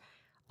is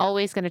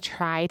always going to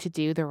try to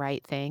do the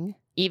right thing,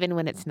 even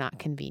when it's not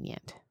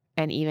convenient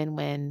and even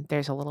when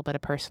there's a little bit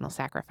of personal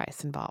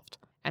sacrifice involved.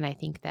 And I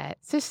think that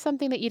it's just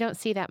something that you don't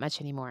see that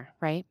much anymore,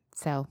 right?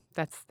 So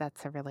that's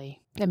a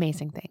really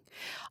amazing thing.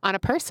 On a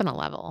personal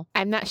level,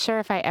 I'm not sure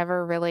if I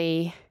ever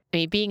really, I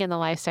mean, being in the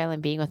lifestyle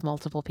and being with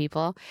multiple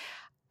people,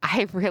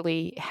 I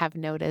really have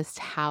noticed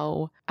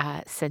how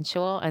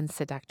sensual and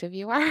seductive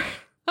you are.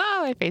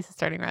 Oh, my face is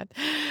turning red.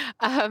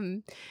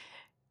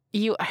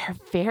 You are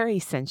very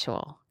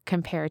sensual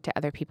compared to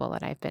other people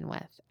that I've been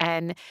with.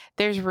 And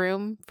there's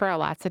room for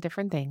lots of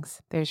different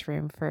things. There's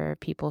room for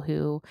people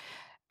who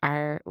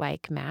are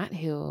like Matt,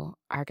 who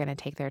are going to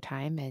take their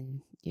time,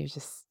 and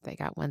they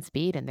got one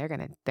speed, and they're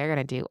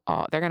going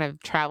to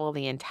travel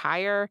the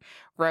entire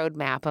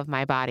roadmap of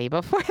my body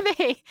before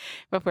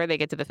they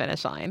get to the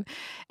finish line.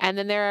 And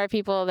then there are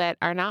people that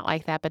are not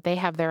like that, but they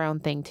have their own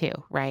thing too,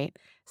 right?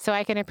 So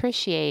I can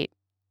appreciate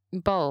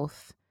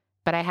both,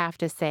 but I have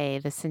to say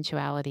the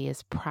sensuality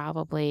is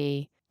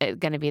probably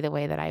going to be the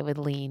way that I would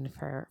lean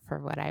for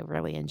what I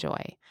really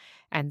enjoy.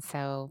 And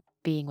so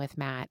being with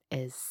Matt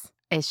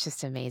it's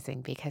just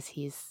amazing because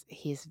he's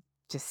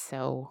just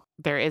so,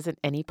 there isn't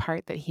any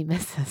part that he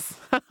misses.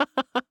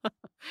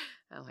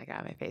 Oh my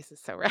God, my face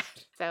is so red.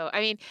 So, I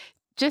mean,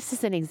 just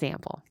as an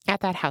example, at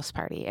that house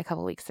party a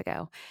couple weeks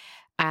ago,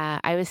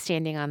 I was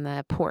standing on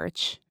the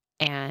porch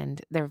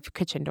and the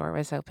kitchen door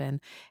was open,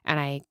 and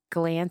I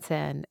glance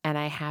in and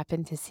I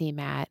happened to see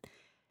Matt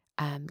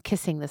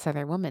kissing this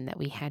other woman that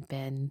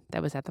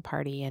was at the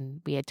party, and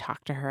we had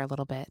talked to her a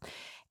little bit.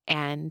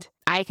 And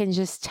I can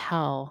just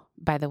tell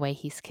by the way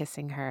he's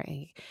kissing her.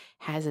 He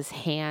has his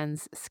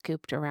hands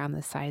scooped around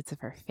the sides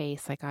of her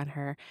face, like on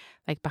her,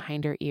 like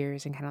behind her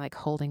ears, and kind of like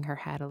holding her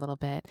head a little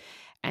bit,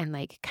 and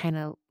like kind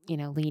of,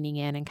 leaning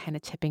in and kind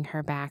of tipping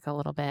her back a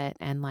little bit.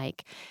 And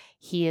like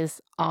he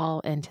is all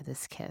into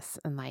this kiss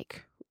and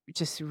like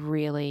just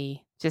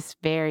really, just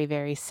very,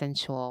 very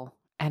sensual.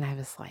 And I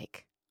was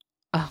like,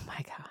 oh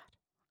my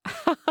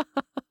God.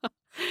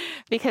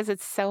 Because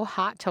it's so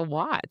hot to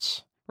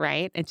watch,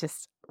 right? It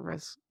just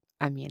was,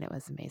 it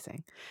was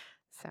amazing.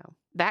 So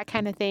that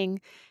kind of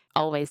thing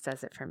always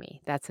does it for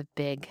me. That's a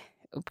big,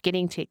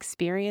 getting to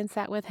experience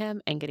that with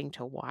him and getting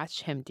to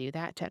watch him do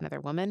that to another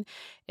woman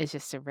is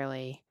just a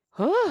really,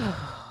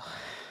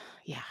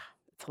 yeah,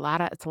 it's a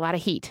lot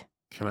of heat.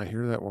 Can I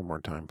hear that one more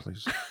time,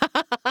 please?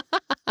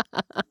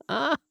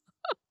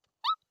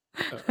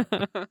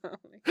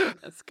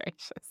 Goodness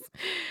gracious.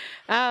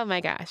 Oh my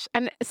gosh.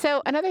 And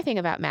so another thing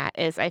about Matt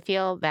is I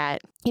feel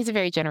that he's a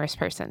very generous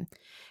person.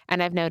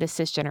 And I've noticed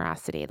his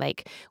generosity.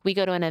 Like we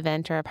go to an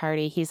event or a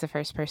party, he's the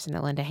first person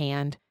to lend a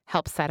hand,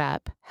 help set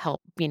up,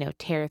 help,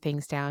 tear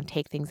things down,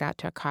 take things out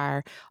to a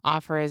car,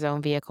 offer his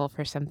own vehicle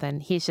for something.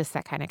 He's just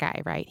that kind of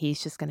guy, right?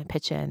 He's just going to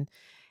pitch in.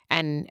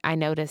 And I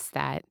noticed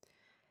that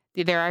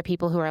there are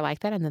people who are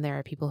like that, and then there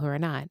are people who are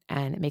not.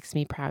 And it makes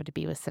me proud to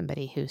be with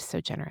somebody who's so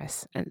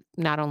generous, and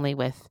not only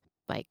with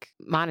like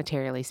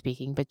monetarily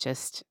speaking, but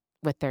just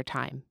with their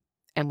time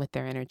and with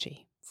their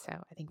energy. So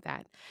I think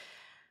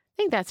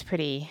that's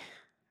pretty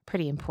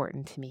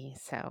important to me.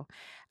 So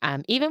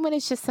even when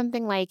it's just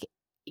something like,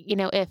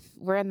 if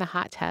we're in the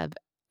hot tub,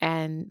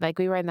 and like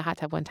we were in the hot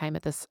tub one time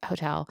at this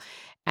hotel,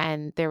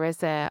 and there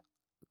was a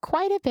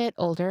quite a bit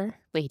older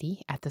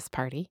lady at this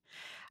party.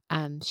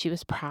 She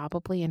was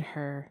probably in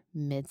her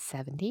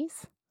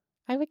mid-70s,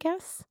 I would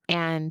guess.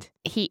 And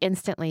he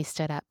instantly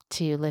stood up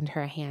to lend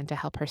her a hand to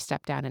help her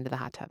step down into the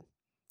hot tub.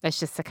 That's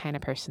just the kind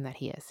of person that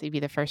he is. He'd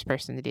be the first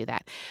person to do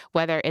that.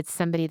 Whether it's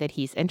somebody that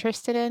he's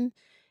interested in,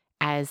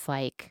 as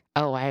like,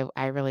 oh,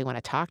 I really want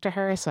to talk to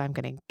her, so I'm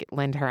going to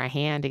lend her a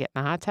hand to get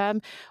in the hot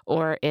tub.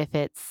 Or if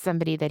it's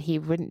somebody that he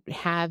wouldn't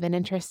have an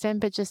interest in,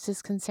 but just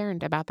is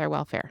concerned about their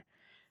welfare.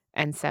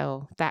 And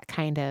so that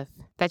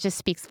just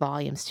speaks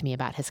volumes to me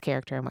about his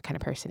character and what kind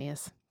of person he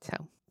is. So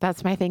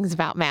that's my things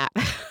about Matt.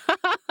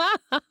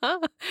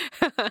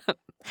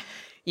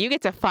 You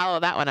get to follow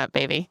that one up,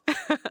 baby.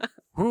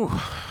 Whew.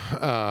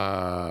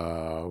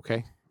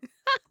 Okay.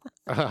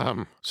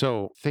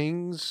 So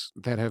things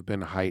that have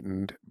been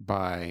heightened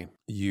by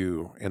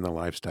you in the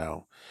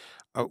lifestyle.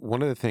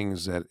 One of the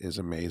things that is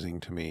amazing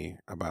to me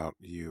about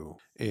you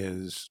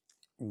is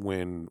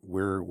when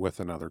we're with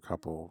another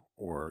couple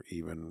or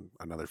even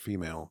another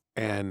female,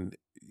 and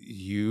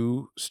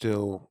you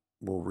still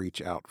will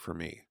reach out for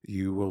me.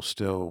 You will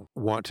still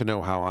want to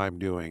know how I'm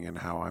doing and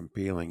how I'm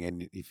feeling.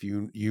 And if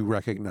you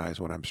recognize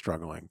when I'm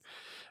struggling,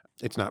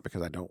 it's not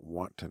because I don't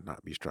want to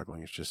not be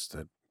struggling. It's just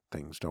that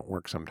things don't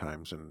work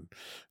sometimes. And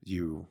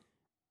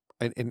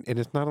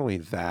it's not only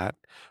that,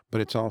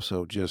 but it's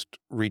also just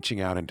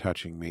reaching out and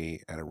touching me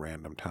at a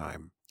random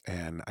time.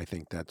 And I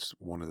think that's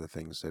one of the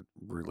things that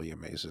really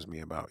amazes me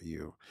about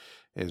you,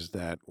 is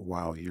that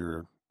while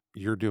you're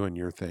you're doing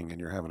your thing and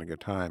you're having a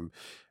good time,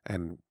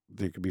 and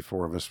there could be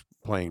four of us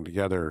playing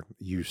together,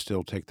 you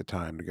still take the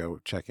time to go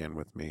check in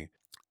with me.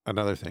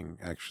 Another thing,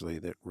 actually,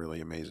 that really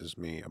amazes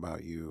me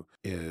about you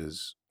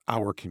is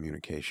our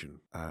communication.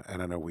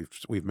 And I know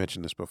we've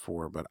mentioned this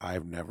before, but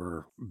I've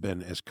never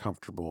been as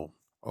comfortable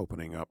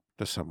opening up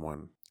to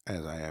someone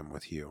as I am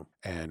with you.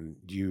 And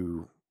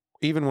you,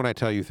 even when I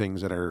tell you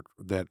things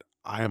that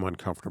I am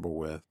uncomfortable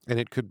with, and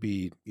it could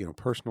be,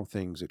 personal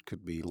things, it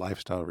could be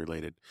lifestyle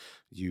related,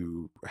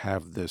 you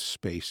have this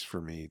space for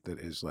me that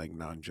is like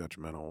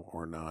non-judgmental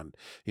or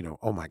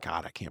oh my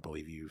God, I can't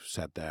believe you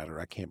said that, or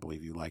I can't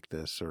believe you like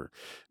this, or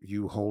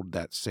you hold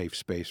that safe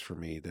space for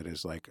me that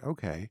is like,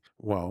 okay,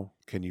 well,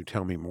 can you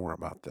tell me more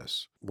about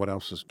this? What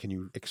else can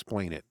you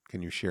explain it?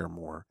 Can you share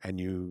more? And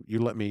you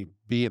let me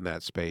be in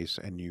that space,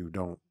 and you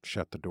don't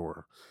shut the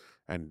door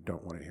and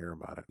don't want to hear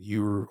about it.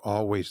 You're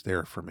always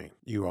there for me.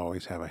 You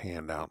always have a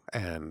hand out.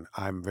 And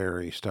I'm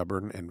very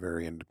stubborn and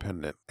very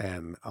independent.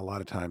 And a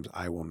lot of times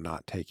I will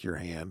not take your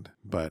hand,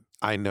 but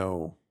I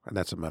know, and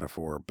that's a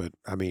metaphor, but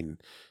I mean,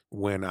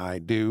 when I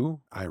do,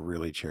 I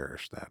really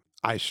cherish that.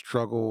 I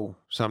struggle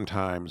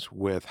sometimes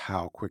with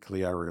how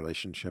quickly our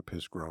relationship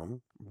has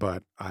grown,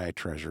 but I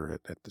treasure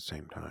it at the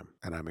same time.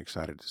 And I'm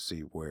excited to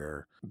see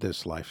where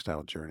this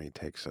lifestyle journey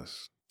takes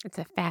us. It's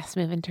a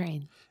fast-moving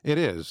train. It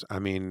is. I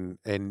mean,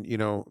 and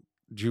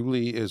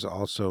Julie is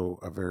also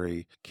a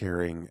very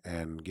caring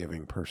and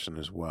giving person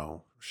as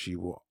well. She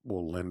will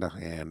lend a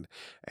hand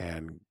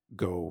and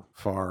go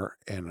far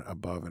and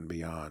above and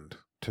beyond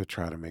to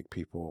try to make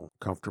people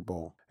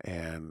comfortable.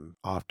 And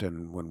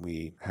often when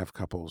we have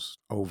couples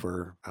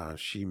over,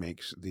 she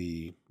makes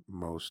the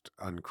most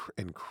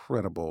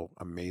incredible,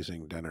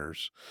 amazing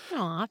dinners.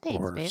 Aw, thanks,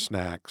 or babe.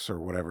 snacks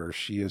or whatever.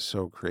 She is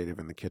so creative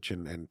in the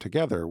kitchen, and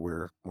together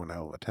we're one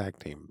hell of a tag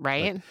team.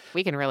 Right?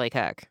 We can really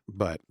cook.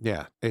 But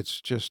yeah, it's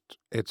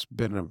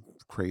been a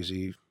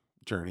crazy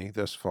journey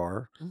thus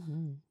far.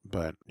 Mm-hmm.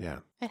 But yeah.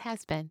 It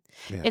has been.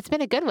 Yeah. It's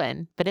been a good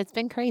one, but it's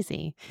been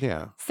crazy.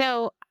 Yeah.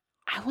 So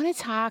I want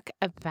to talk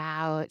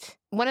about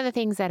one of the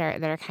things that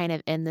are kind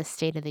of in the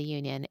State of the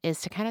Union is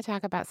to kind of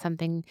talk about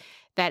something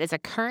that is a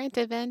current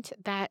event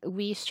that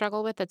we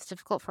struggle with that's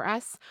difficult for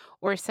us,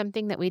 or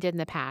something that we did in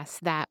the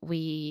past that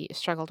we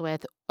struggled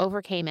with,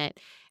 overcame it,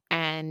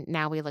 and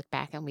now we look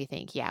back and we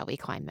think, yeah, we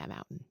climbed that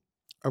mountain.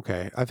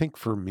 Okay. I think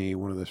for me,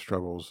 one of the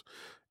struggles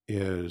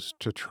is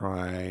to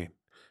try,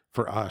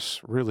 for us,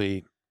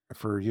 really,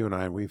 for you and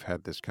I, we've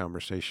had this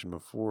conversation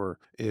before,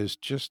 is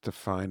just to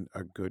find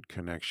a good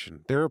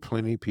connection. There are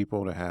plenty of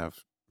people to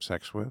have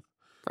sex with.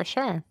 For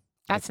sure.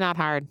 That's not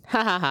hard.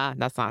 Ha ha ha.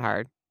 That's not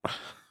hard.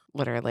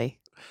 Literally.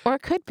 Or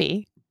it could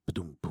be.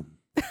 Ba-doom, boom.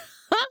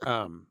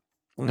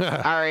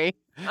 Sorry.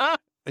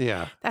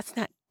 Yeah. That's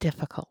not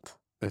difficult.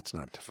 It's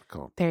not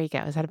difficult. There you go.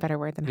 Is that a better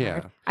word than Yeah.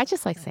 hard? I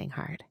just like saying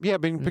hard. Yeah,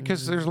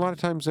 because there's a lot of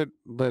times that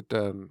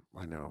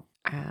I know.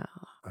 Oh, I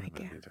don't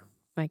know either.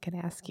 I could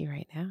ask you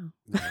right now.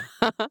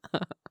 No.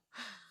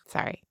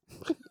 Sorry.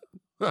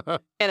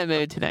 In a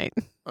mood tonight.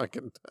 I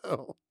can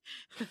tell.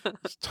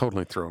 It's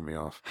totally throwing me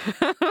off.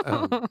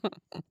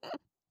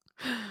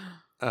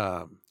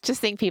 Just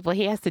think, people,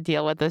 he has to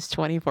deal with this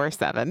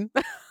 24/7.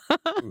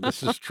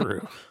 This is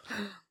true.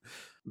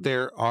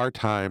 There are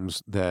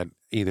times that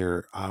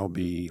either I'll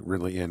be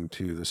really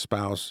into the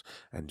spouse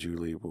and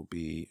Julie will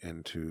be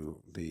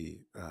into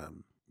the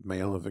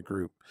male of the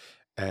group,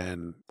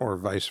 or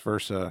vice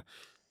versa.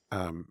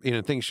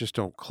 Things just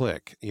don't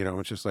click.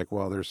 It's just like,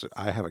 well,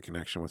 I have a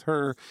connection with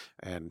her,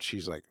 and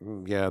she's like,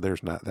 yeah,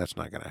 that's not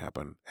going to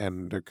happen.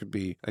 And it could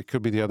be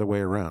the other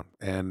way around.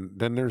 And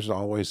then there's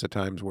always the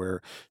times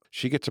where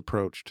she gets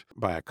approached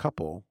by a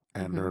couple,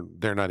 and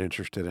they're not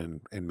interested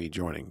in me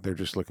joining. They're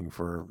just looking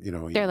for,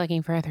 They're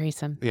looking for a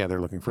threesome. Yeah,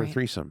 they're looking for Right. a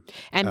threesome.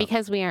 And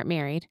because we aren't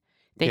married,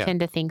 they Yeah. tend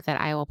to think that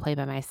I will play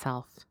by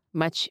myself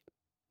much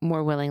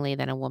more willingly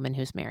than a woman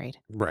who's married.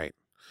 Right.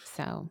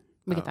 So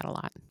we get that a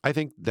lot. I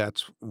think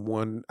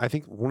one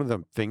of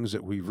the things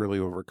that we've really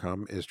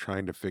overcome is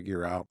trying to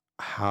figure out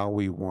how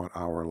we want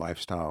our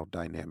lifestyle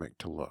dynamic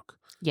to look.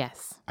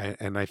 Yes.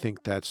 And I think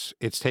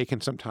it's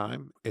taken some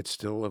time. It's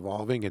still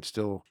evolving. It's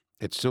still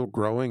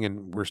growing,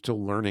 and we're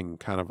still learning,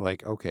 kind of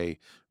like, okay,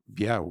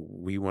 yeah,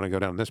 we want to go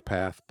down this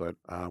path, but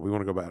we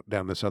want to go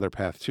down this other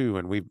path too.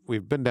 And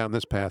we've been down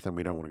this path, and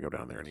we don't want to go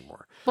down there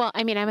anymore. Well,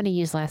 I mean, I'm going to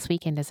use last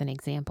weekend as an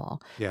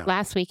example. Yeah.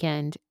 Last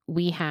weekend,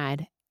 we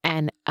had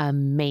an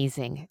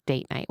amazing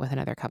date night with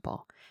another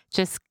couple.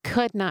 Just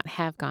could not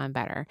have gone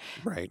better.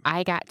 Right.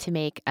 I got to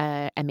make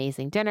an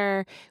amazing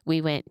dinner. We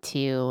went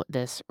to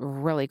this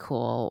really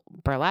cool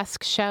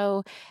burlesque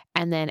show.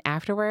 And then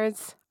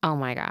afterwards, oh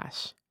my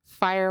gosh,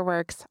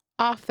 fireworks,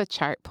 off the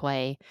chart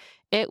play.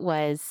 It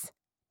was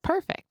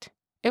perfect.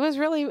 It was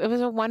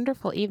a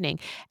wonderful evening.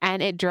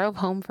 And it drove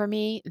home for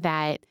me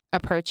that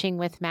approaching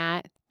with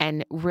Matt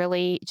and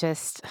really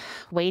just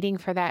waiting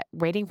for the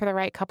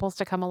right couples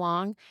to come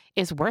along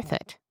is worth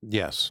it.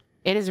 Yes.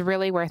 It is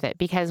really worth it,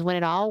 because when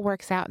it all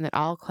works out and it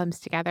all comes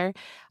together,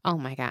 oh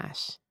my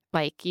gosh,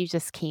 like you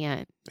just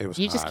can't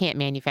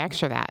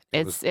manufacture that.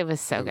 It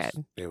was so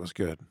good. It was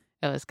good.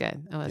 It was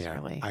good. It was Yeah,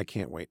 really. I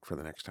can't wait for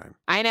the next time.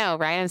 I know,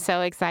 right? I'm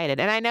so excited.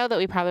 And I know that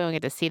we probably won't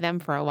get to see them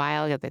for a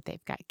while, that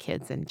they've got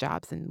kids and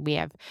jobs and we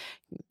have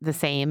the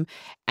same.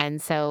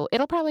 And so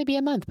it'll probably be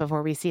a month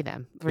before we see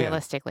them, Yeah.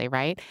 realistically,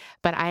 right?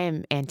 But I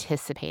am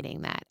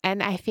anticipating that.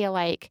 And I feel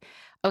like,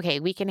 okay,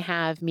 we can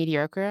have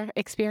mediocre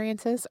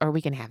experiences or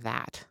we can have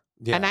that.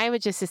 Yeah. And I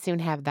would just as soon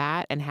have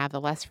that and have the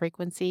less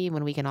frequency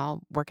when we can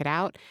all work it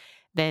out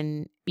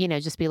than,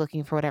 just be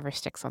looking for whatever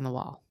sticks on the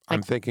wall.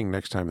 I'm thinking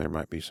next time there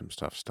might be some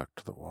stuff stuck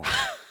to the wall.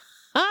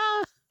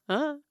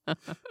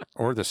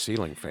 Or the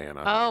ceiling fan.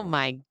 I don't know.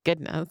 My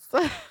goodness.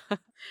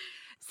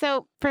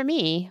 So for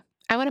me,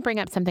 I want to bring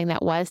up something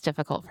that was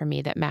difficult for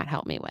me that Matt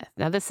helped me with.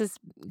 Now, this is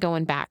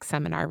going back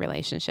some in our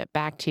relationship,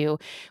 back to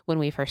when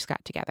we first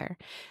got together.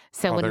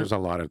 So there's a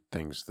lot of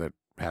things that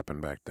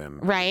happened back then.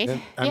 Right?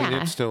 I mean,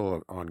 it's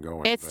still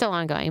ongoing. It's still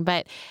ongoing,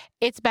 but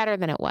it's better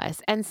than it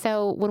was. And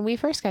so when we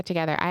first got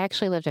together, I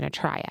actually lived in a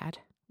triad.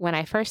 When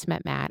I first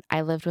met Matt,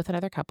 I lived with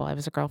another couple. I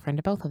was a girlfriend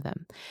to both of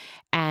them.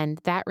 And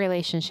that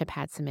relationship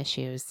had some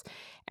issues,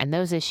 and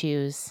those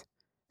issues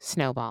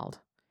snowballed.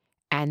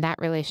 And that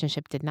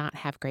relationship did not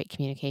have great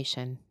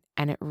communication.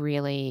 And it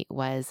really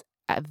was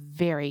a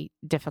very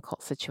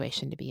difficult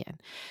situation to be in.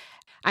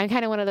 I'm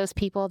kind of one of those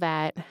people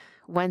that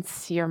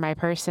once you're my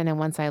person and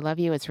once I love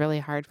you, it's really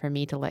hard for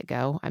me to let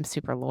go. I'm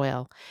super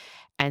loyal.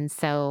 And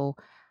so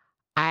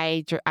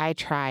I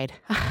tried.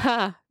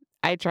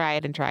 I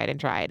tried and tried and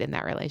tried in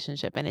that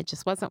relationship, and it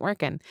just wasn't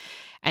working.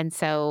 And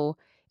so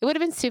it would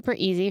have been super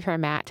easy for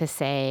Matt to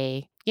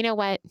say, you know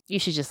what, you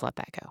should just let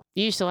that go.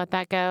 You should let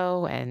that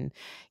go and,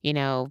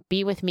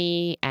 be with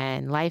me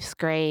and life's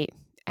great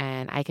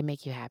and I can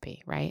make you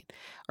happy, right?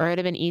 Or it would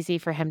have been easy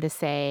for him to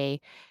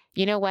say,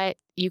 you know what,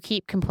 you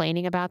keep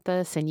complaining about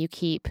this and you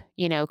keep,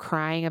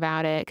 crying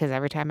about it. Because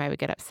every time I would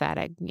get upset,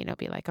 I'd,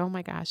 be like, oh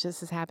my gosh,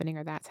 this is happening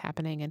or that's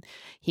happening. And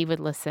he would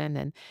listen.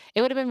 And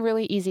it would have been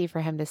really easy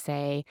for him to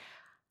say,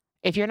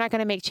 if you're not going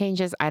to make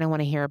changes, I don't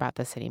want to hear about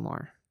this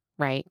anymore.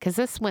 Right? Because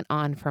this went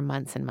on for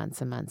months and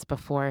months and months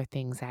before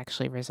things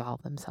actually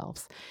resolved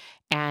themselves.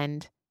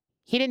 And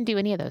he didn't do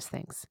any of those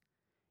things.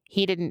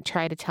 He didn't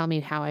try to tell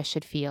me how I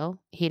should feel.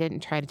 He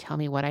didn't try to tell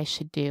me what I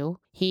should do.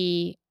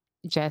 He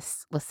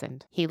just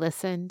listened. He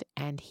listened,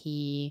 and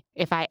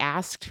if I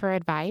asked for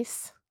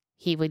advice,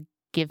 he would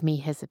give me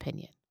his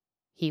opinion.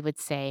 He would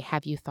say,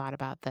 have you thought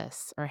about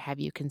this? Or have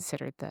you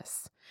considered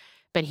this?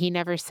 But he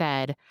never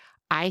said,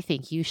 I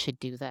think you should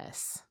do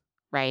this,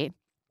 right?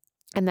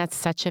 And that's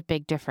such a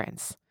big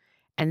difference.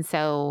 And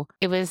so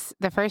it was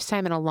the first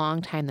time in a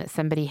long time that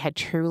somebody had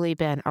truly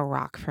been a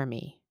rock for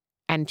me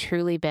and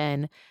truly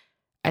been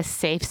a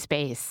safe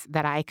space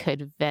that I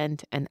could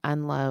vent and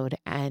unload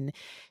and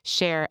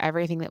share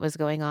everything that was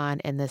going on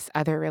in this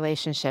other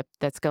relationship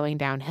that's going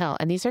downhill.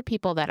 And these are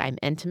people that I'm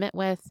intimate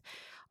with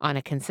on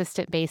a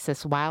consistent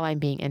basis while I'm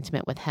being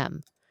intimate with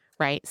him,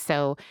 right?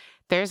 So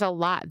there's a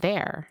lot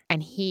there.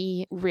 And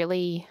he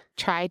really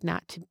tried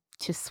not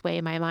to sway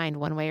my mind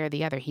one way or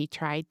the other. He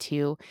tried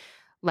to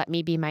let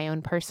me be my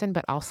own person,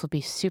 but also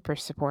be super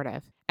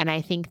supportive. And I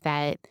think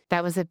that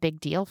was a big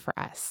deal for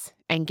us,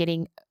 and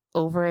getting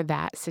over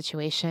that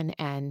situation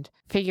and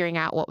figuring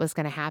out what was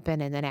going to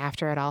happen. And then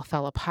after it all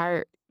fell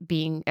apart,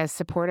 being as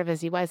supportive as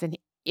he was. And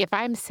if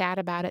I'm sad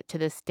about it to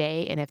this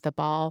day, and if the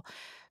ball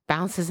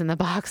bounces in the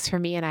box for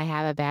me and I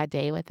have a bad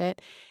day with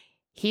it,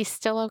 he's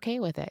still okay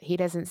with it. He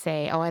doesn't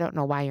say, oh, I don't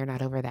know why you're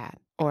not over that,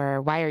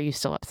 or why are you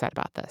still upset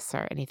about this,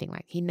 or anything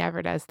like. He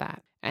never does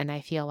that. And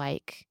I feel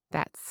like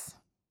that's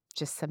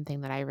just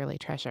something that I really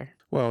treasure.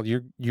 Well,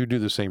 you do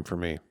the same for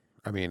me.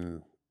 I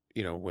mean,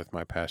 with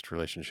my past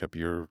relationship,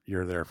 you're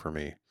there for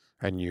me,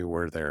 and you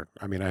were there.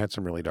 I mean, I had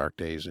some really dark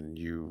days, and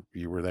you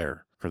were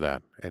there for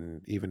that.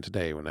 And even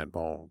today, when that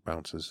ball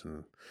bounces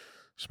and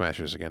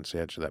smashes against the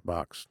edge of that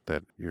box,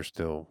 that you're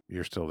still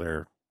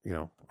there,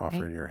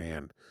 offering your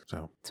hand.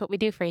 So it's what we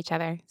do for each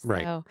other. So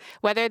right.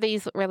 Whether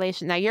these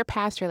now your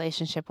past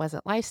relationship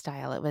wasn't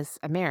lifestyle, it was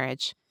a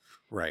marriage.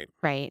 Right.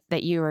 Right.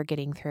 That you were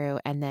getting through.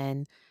 And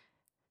then,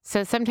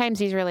 so sometimes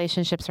these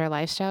relationships are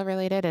lifestyle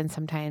related, and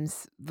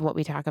sometimes what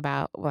we talk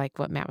about, like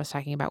what Matt was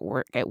talking about,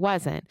 work, it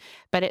wasn't,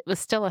 but it was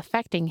still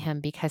affecting him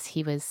because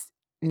he was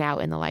now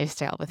in the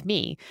lifestyle with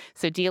me.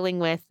 So dealing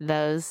with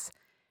those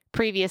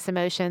previous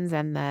emotions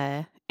and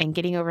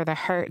getting over the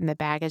hurt and the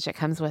baggage that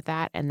comes with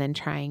that, and then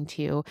trying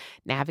to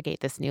navigate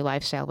this new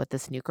lifestyle with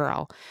this new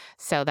girl.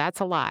 So that's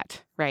a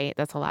lot, right?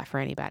 That's a lot for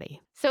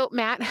anybody. So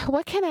Matt,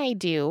 what can I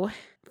do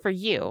for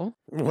you?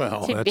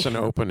 Well, that's an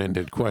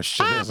open-ended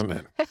question, isn't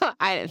it?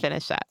 I didn't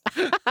finish that.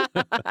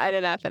 I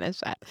did not finish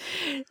that.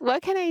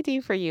 What can I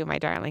do for you, my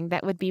darling,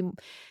 that would be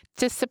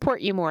to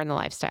support you more in the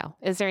lifestyle?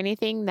 Is there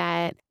anything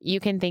that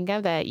you can think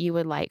of that you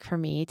would like for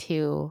me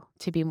to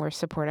be more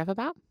supportive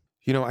about?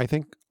 I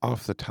think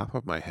off the top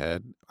of my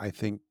head, I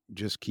think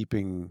just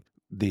keeping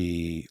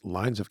the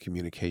lines of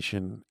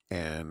communication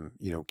and,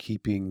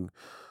 keeping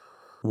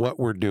what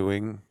we're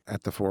doing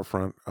at the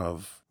forefront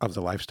of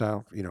the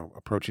lifestyle,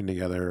 approaching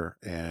together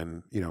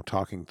and,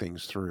 talking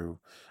things through,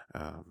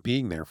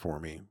 being there for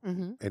me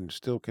Mm-hmm. and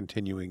still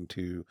continuing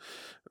to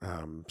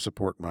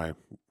support my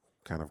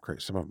kind of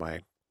some of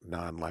my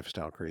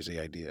non-lifestyle crazy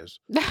ideas.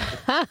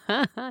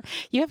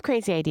 You have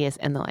crazy ideas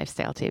in the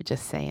lifestyle too,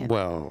 just saying.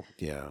 Well,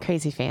 yeah.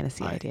 Crazy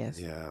fantasy ideas.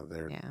 Yeah,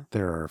 Yeah.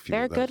 there are a few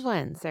They're of good those.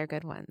 ones. They're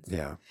good ones.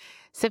 Yeah.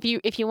 So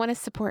if you want to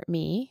support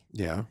me,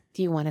 Yeah.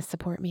 do you want to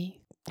support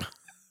me?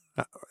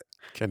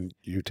 Can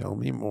you tell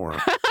me more?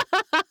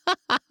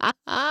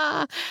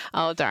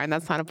 Oh, darn.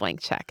 That's not a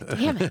blank check.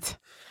 Damn it.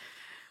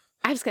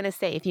 I was going to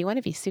say, if you want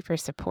to be super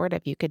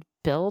supportive, you could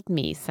build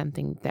me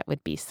something that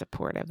would be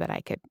supportive that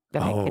I could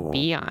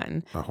be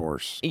on. A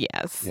horse.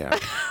 Yes. Yeah.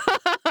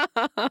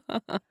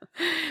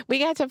 We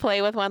got to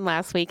play with one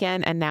last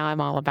weekend, and now I'm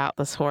all about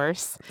this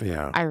horse.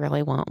 Yeah. I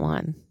really want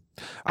one.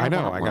 I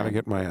know. want I got to one.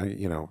 get my,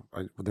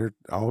 they're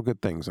all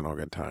good things in all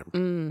good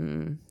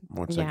time.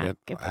 Once I Yeah,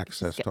 get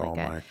access get to all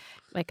my.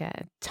 like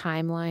a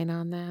timeline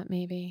on that,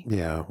 maybe.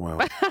 Yeah.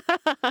 Well,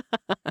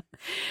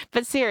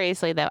 But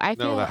seriously, though, I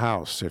feel no, the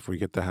house. If we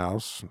get the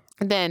house.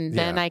 then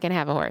Yeah. I can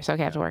have a horse.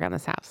 Okay, I have to work on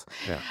this house.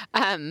 Yeah.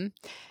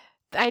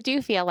 I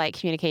do feel like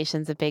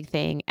communication's a big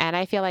thing, and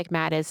I feel like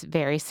Matt is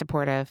very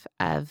supportive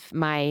of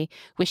my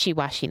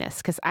wishy-washiness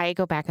because I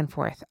go back and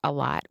forth a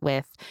lot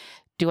with,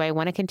 do I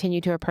want to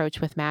continue to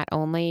approach with Matt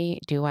only?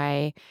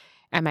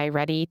 Am I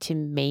ready to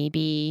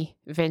maybe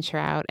venture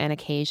out and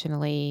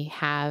occasionally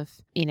have,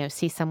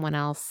 see someone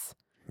else?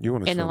 You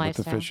want to In the swim with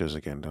the lifestyle. fishes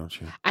again, don't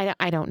you?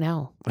 I don't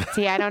know.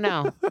 See, I don't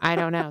know. I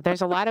don't know.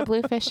 There's a lot of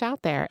bluefish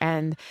out there.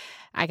 And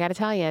I got to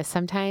tell you,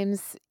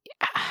 sometimes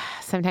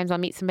I'll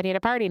meet somebody at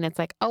a party and it's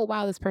like, oh,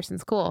 wow, this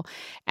person's cool.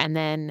 And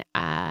then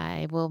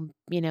I will,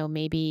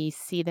 maybe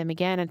see them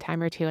again a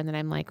time or two. And then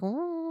I'm like,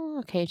 oh,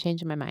 okay,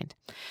 changing my mind.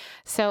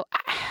 So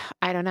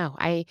I don't know.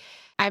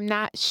 I'm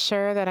not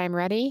sure that I'm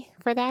ready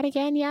for that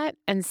again yet.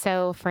 And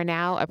so for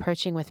now,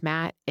 approaching with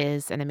Matt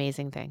is an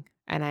amazing thing.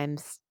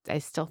 And I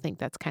still think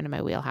that's kind of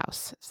my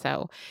wheelhouse.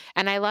 So,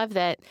 and I love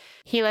that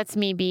he lets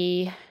me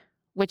be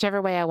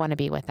whichever way I want to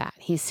be with that.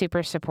 He's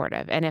super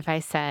supportive. And if I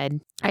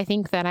said, I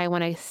think I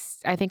want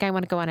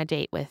to go on a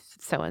date with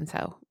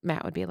so-and-so,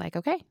 Matt would be like,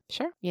 okay,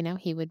 sure. I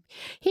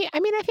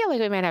feel like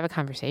we might have a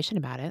conversation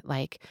about it.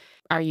 Like,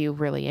 are you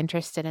really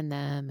interested in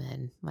them?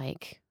 And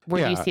like,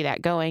 where do you see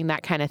that going?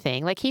 That kind of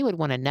thing. Like he would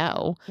want to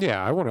know.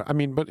 Yeah,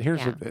 but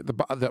here's at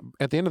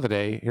the end of the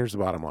day, here's the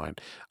bottom line.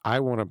 I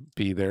want to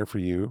be there for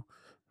you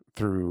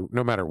through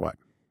no matter what,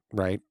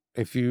 right?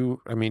 If you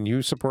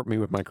support me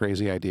with my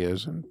crazy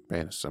ideas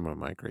and some of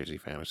my crazy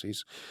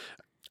fantasies.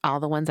 All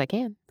the ones I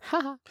can.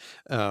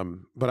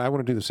 But I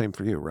want to do the same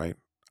for you, right?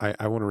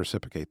 I want to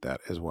reciprocate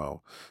that as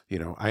well.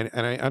 I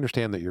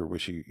understand that you're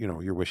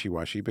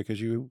wishy-washy because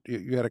you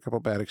had a couple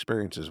bad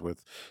experiences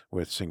with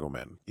single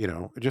men,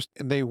 and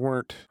they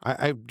weren't,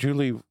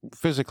 Julie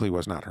physically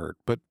was not hurt,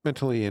 but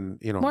mentally and,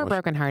 more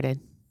brokenhearted.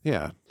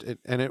 Yeah.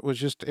 It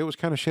was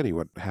kind of shitty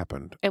what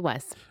happened. It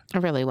was. It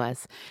really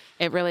was.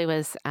 It really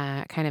was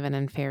kind of an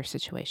unfair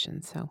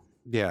situation. So.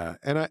 Yeah.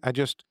 And I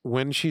just,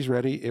 when she's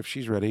ready, if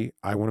she's ready,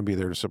 I want to be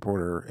there to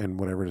support her in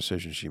whatever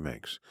decision she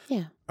makes.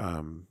 Yeah.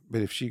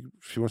 But if she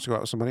wants to go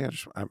out with somebody,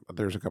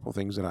 there's a couple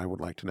things that I would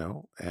like to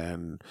know.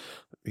 And,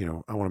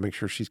 I want to make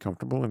sure she's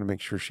comfortable and make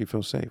sure she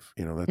feels safe.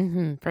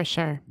 For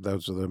sure.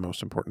 Those are the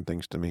most important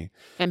things to me.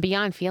 And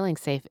beyond feeling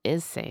safe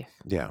is safe.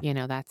 Yeah.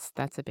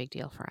 That's a big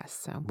deal for us.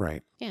 So.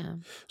 Right. Yeah.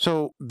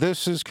 So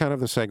this is kind of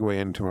the segue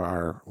into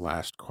our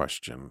last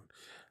question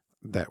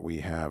that we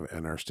have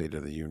in our State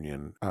of the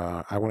Union.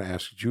 I want to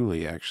ask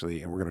Julie,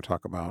 actually, and we're going to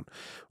talk about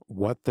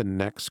what the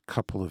next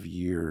couple of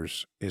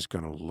years is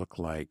going to look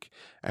like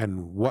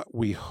and what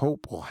we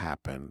hope will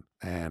happen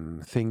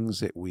and things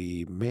that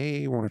we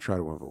may want to try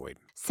to avoid.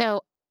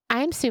 So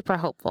I'm super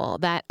hopeful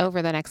that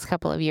over the next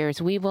couple of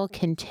years, we will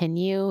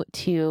continue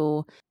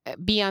to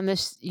be on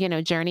this,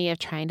 journey of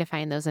trying to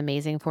find those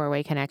amazing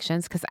four-way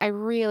connections, because I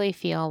really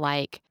feel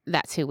like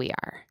that's who we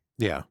are.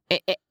 Yeah.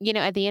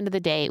 At the end of the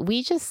day,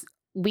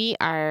 we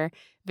are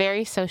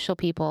very social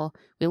people.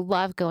 We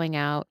love going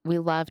out. We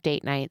love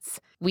date nights.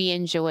 We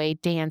enjoy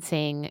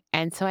dancing.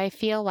 And so I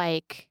feel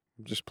like...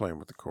 I'm just playing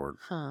with the cord.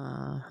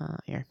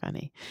 You're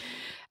funny.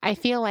 I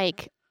feel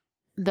like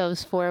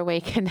those four-way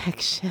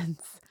connections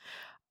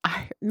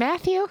are...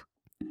 Matthew,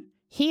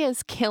 he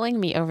is killing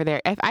me over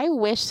there. I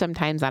wish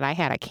sometimes that I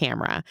had a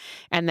camera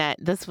and that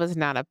this was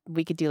not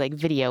we could do like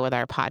video with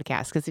our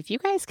podcast. Because if you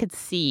guys could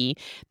see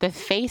the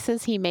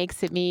faces he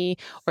makes at me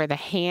or the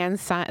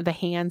hands stuff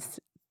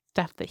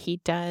that he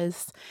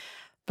does,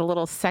 the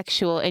little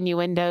sexual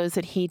innuendos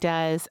that he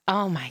does.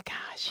 Oh my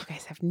gosh, you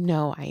guys have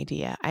no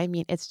idea. I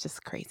mean, it's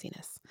just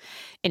craziness.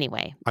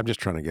 Anyway. I'm just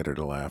trying to get her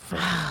to laugh.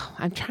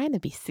 I'm trying to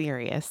be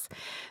serious.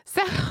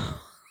 So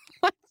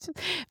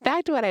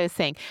back to what I was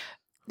saying.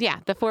 Yeah,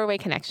 the four-way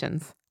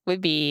connections would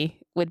be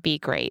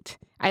great.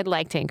 I'd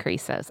like to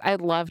increase those.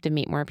 I'd love to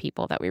meet more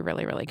people that we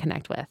really, really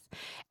connect with.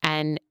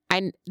 And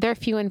they're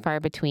few and far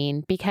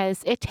between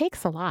because it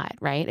takes a lot,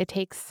 right? It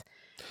takes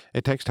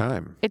It takes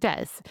time. It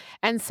does.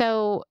 And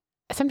so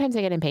sometimes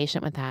I get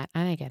impatient with that,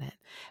 and I get it.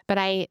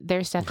 But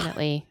there's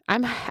definitely,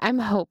 I'm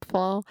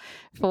hopeful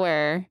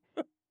for.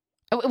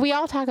 We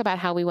all talk about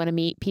how we want to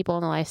meet people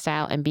in the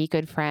lifestyle and be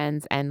good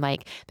friends and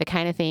like the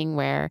kind of thing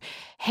where,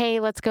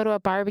 hey, let's go to a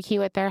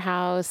barbecue at their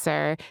house,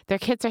 or their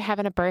kids are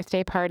having a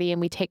birthday party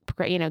and we take,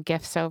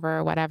 gifts over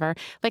or whatever.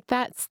 Like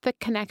that's the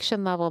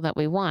connection level that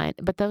we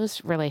want. But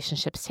those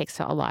relationships take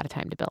a lot of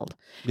time to build.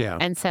 Yeah.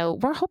 And so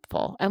we're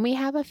hopeful, and we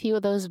have a few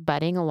of those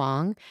budding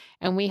along,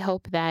 and we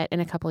hope that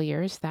in a couple of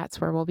years, that's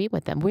where we'll be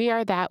with them. We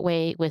are that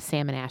way with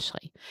Sam and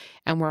Ashley,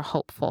 and we're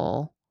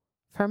hopeful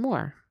for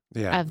more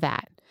of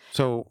that.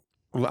 So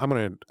I'm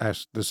going to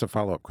ask this a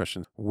follow-up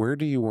question. Where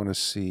do you want to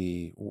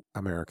see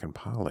American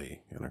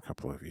Polly in a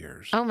couple of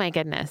years? Oh, my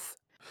goodness.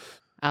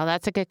 Oh,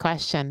 that's a good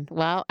question.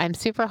 Well, I'm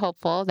super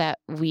hopeful that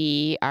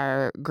we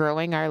are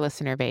growing our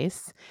listener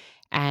base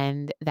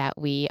and that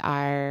we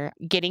are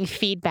getting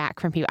feedback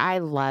from people. I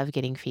love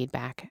getting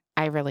feedback.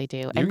 I really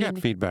do. You got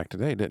feedback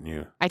today, didn't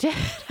you? I did.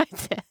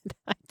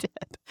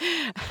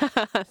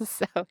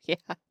 So, yeah.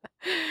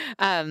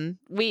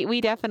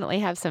 We definitely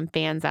have some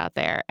fans out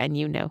there, and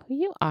you know who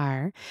you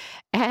are.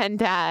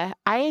 And I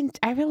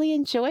really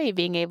enjoy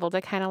being able to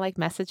kind of like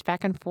message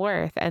back and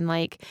forth and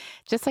like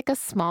just like a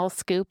small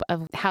scoop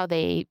of how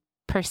they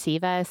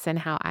perceive us and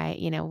how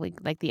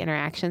like the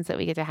interactions that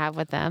we get to have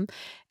with them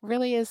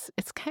really it's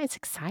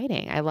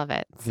exciting. I love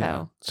it. So,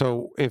 yeah.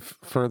 So if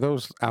for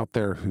those out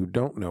there who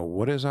don't know,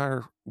 what is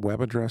our web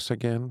address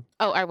again?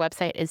 Oh, our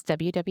website is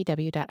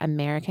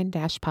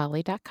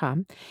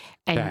www.american-polly.com.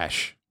 And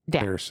dash.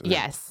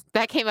 Yes,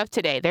 that came up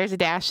today. There's a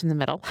dash in the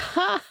middle.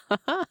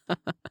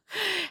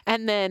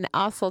 And then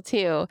also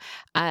too,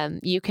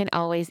 you can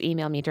always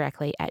email me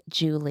directly at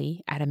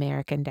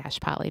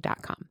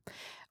julie@american-polly.com.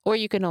 Or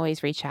you can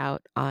always reach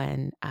out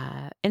on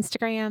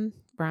Instagram.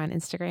 We're on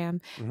Instagram.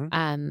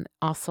 Mm-hmm.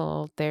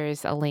 Also,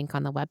 there's a link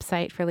on the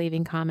website for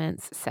leaving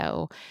comments.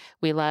 So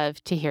we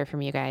love to hear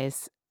from you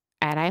guys.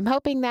 And I'm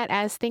hoping that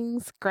as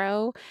things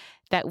grow,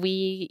 that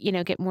we,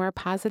 get more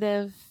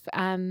positive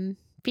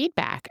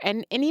feedback.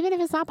 And even if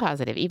it's not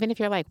positive, even if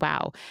you're like,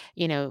 wow,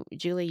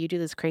 Julie, you do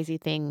this crazy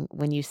thing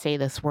when you say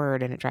this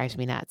word and it drives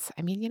me nuts.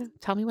 I mean,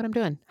 tell me what I'm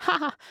doing.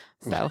 Ha.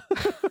 So.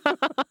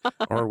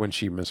 Or when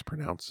she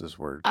mispronounces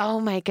words. Oh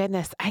my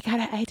goodness.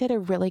 I did a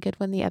really good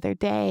one the other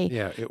day.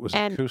 Yeah, it was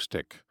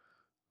acoustic.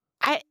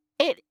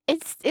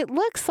 It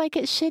looks like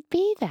it should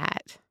be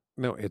that.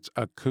 No, it's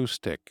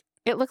acoustic.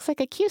 It looks like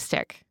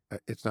acoustic.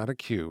 It's not a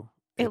Q.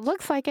 It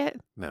looks like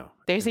it. No.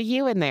 There's a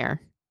U in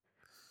there.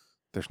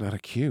 There's not a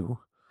Q.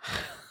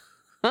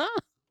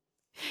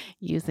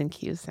 U's and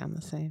Q's sound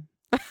the same.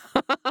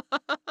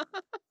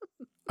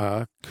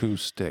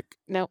 Acoustic.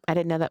 Nope, I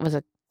didn't know that was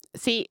a...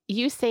 See,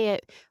 you say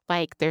it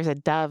like there's a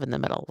dove in the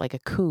middle, like a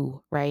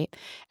coo, right?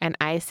 And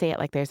I say it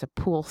like there's a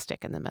pool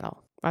stick in the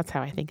middle. That's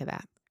how I think of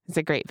that. It's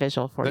a great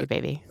visual for you,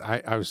 baby.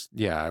 I was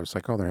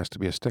like, oh, there has to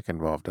be a stick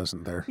involved,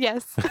 doesn't there?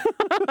 Yes.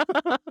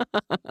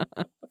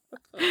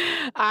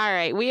 All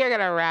right. We are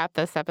going to wrap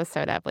this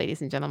episode up,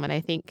 ladies and gentlemen. I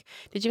think,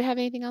 did you have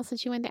anything else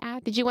that you wanted to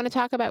add? Did you want to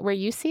talk about where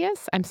you see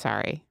us? I'm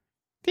sorry.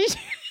 Did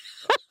you?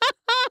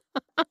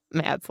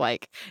 Matt's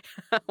like,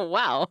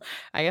 well,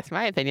 I guess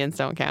my opinions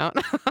don't count.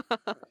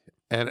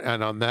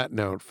 And on that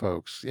note,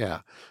 folks,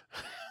 yeah,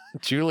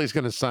 Julie's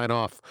going to sign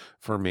off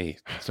for me.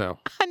 So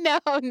no.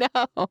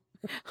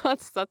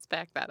 Let's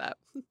back that up.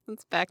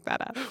 Let's back that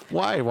up.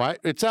 Why?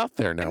 It's out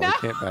there now. No. We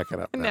can't back it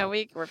up now. No,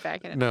 we're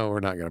backing it up. No, we're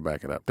not going to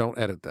back it up. Don't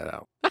edit that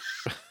out.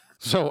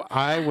 So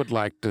I would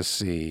like to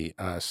see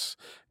us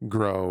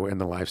grow in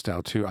the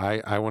lifestyle too.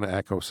 I want to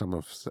echo some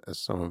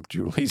of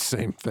Julie's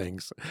same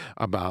things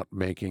about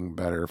making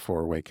better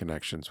four-way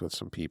connections with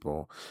some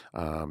people,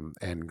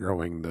 and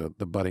growing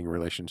the budding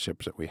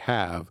relationships that we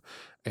have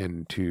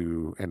and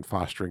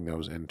fostering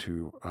those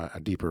into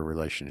deeper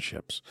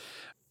relationships.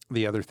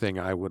 The other thing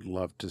I would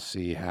love to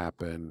see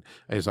happen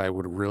is I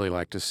would really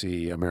like to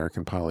see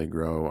American Polly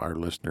grow, our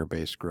listener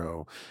base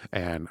grow,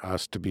 and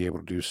us to be able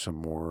to do some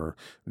more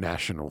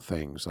national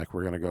things. Like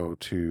we're going to go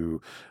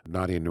to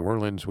Nadia, New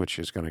Orleans, which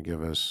is going to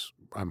give us,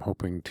 I'm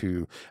hoping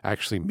to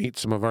actually meet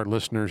some of our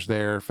listeners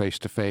there face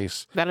to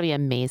face. That'll be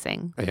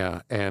amazing.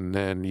 Yeah. And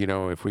then,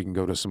 if we can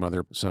go to some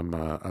other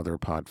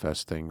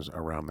PodFest things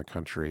around the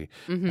country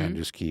and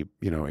just keep,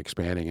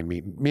 expanding and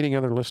meeting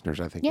other listeners,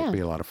 I think it'd be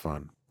a lot of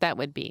fun. That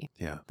would be.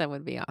 Yeah. That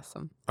would be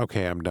awesome.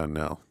 Okay, I'm done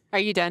now. Are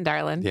you done,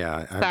 darling?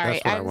 Yeah.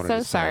 Sorry. I'm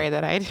so sorry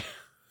that I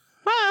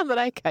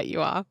cut you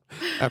off.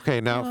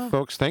 Okay, now,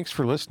 folks, thanks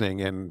for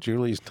listening. And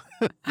Julie's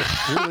done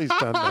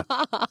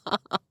that.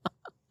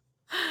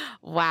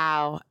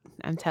 Wow.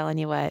 I'm telling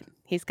you what.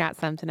 He's got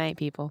some tonight,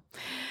 people.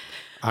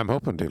 I'm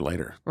hoping to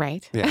later.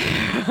 Right?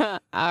 Yeah.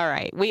 All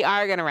right. We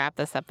are going to wrap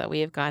this up, though. We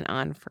have gone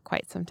on for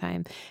quite some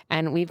time.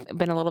 And we've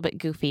been a little bit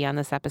goofy on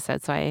this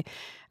episode. So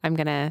I'm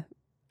going to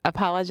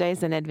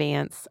apologize in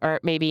advance, or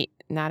maybe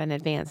not in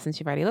advance since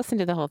you've already listened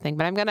to the whole thing,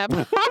 but I'm going to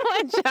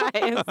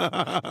apologize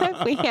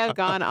if we have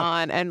gone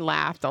on and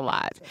laughed a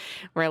lot.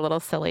 We're a little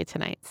silly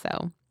tonight.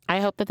 So I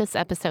hope that this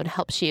episode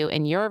helps you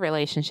in your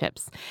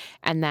relationships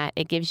and that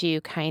it gives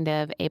you kind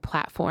of a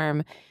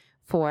platform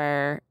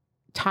for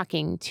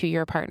talking to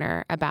your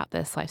partner about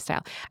this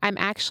lifestyle. I'm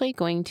actually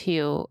going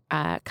to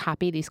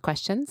copy these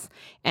questions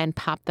and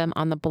pop them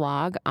on the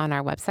blog on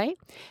our website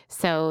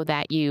so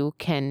that you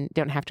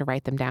don't have to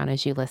write them down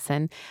as you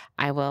listen.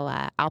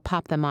 I'll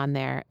pop them on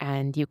there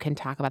and you can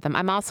talk about them.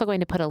 I'm also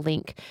going to put a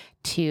link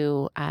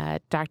to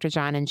Dr.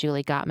 John and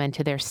Julie Gottman,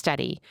 to their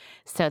study,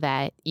 so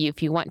that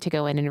if you want to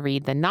go in and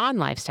read the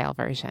non-lifestyle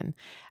version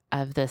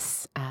of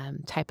this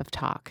type of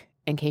talk,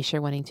 in case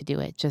you're wanting to do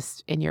it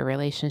just in your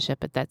relationship,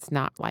 but that's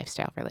not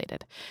lifestyle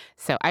related.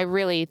 So I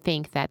really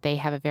think that they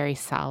have a very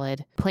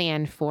solid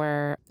plan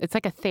it's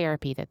like a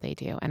therapy that they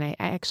do. And I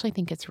actually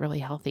think it's really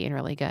healthy and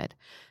really good.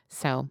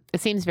 So it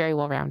seems very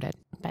well-rounded,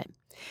 but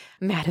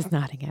Matt is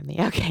nodding at me.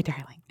 Okay,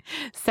 darling.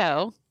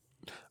 So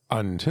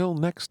until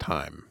next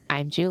time,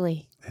 I'm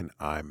Julie. And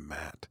I'm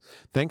Matt.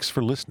 Thanks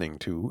for listening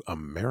to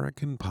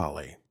American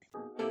Polly.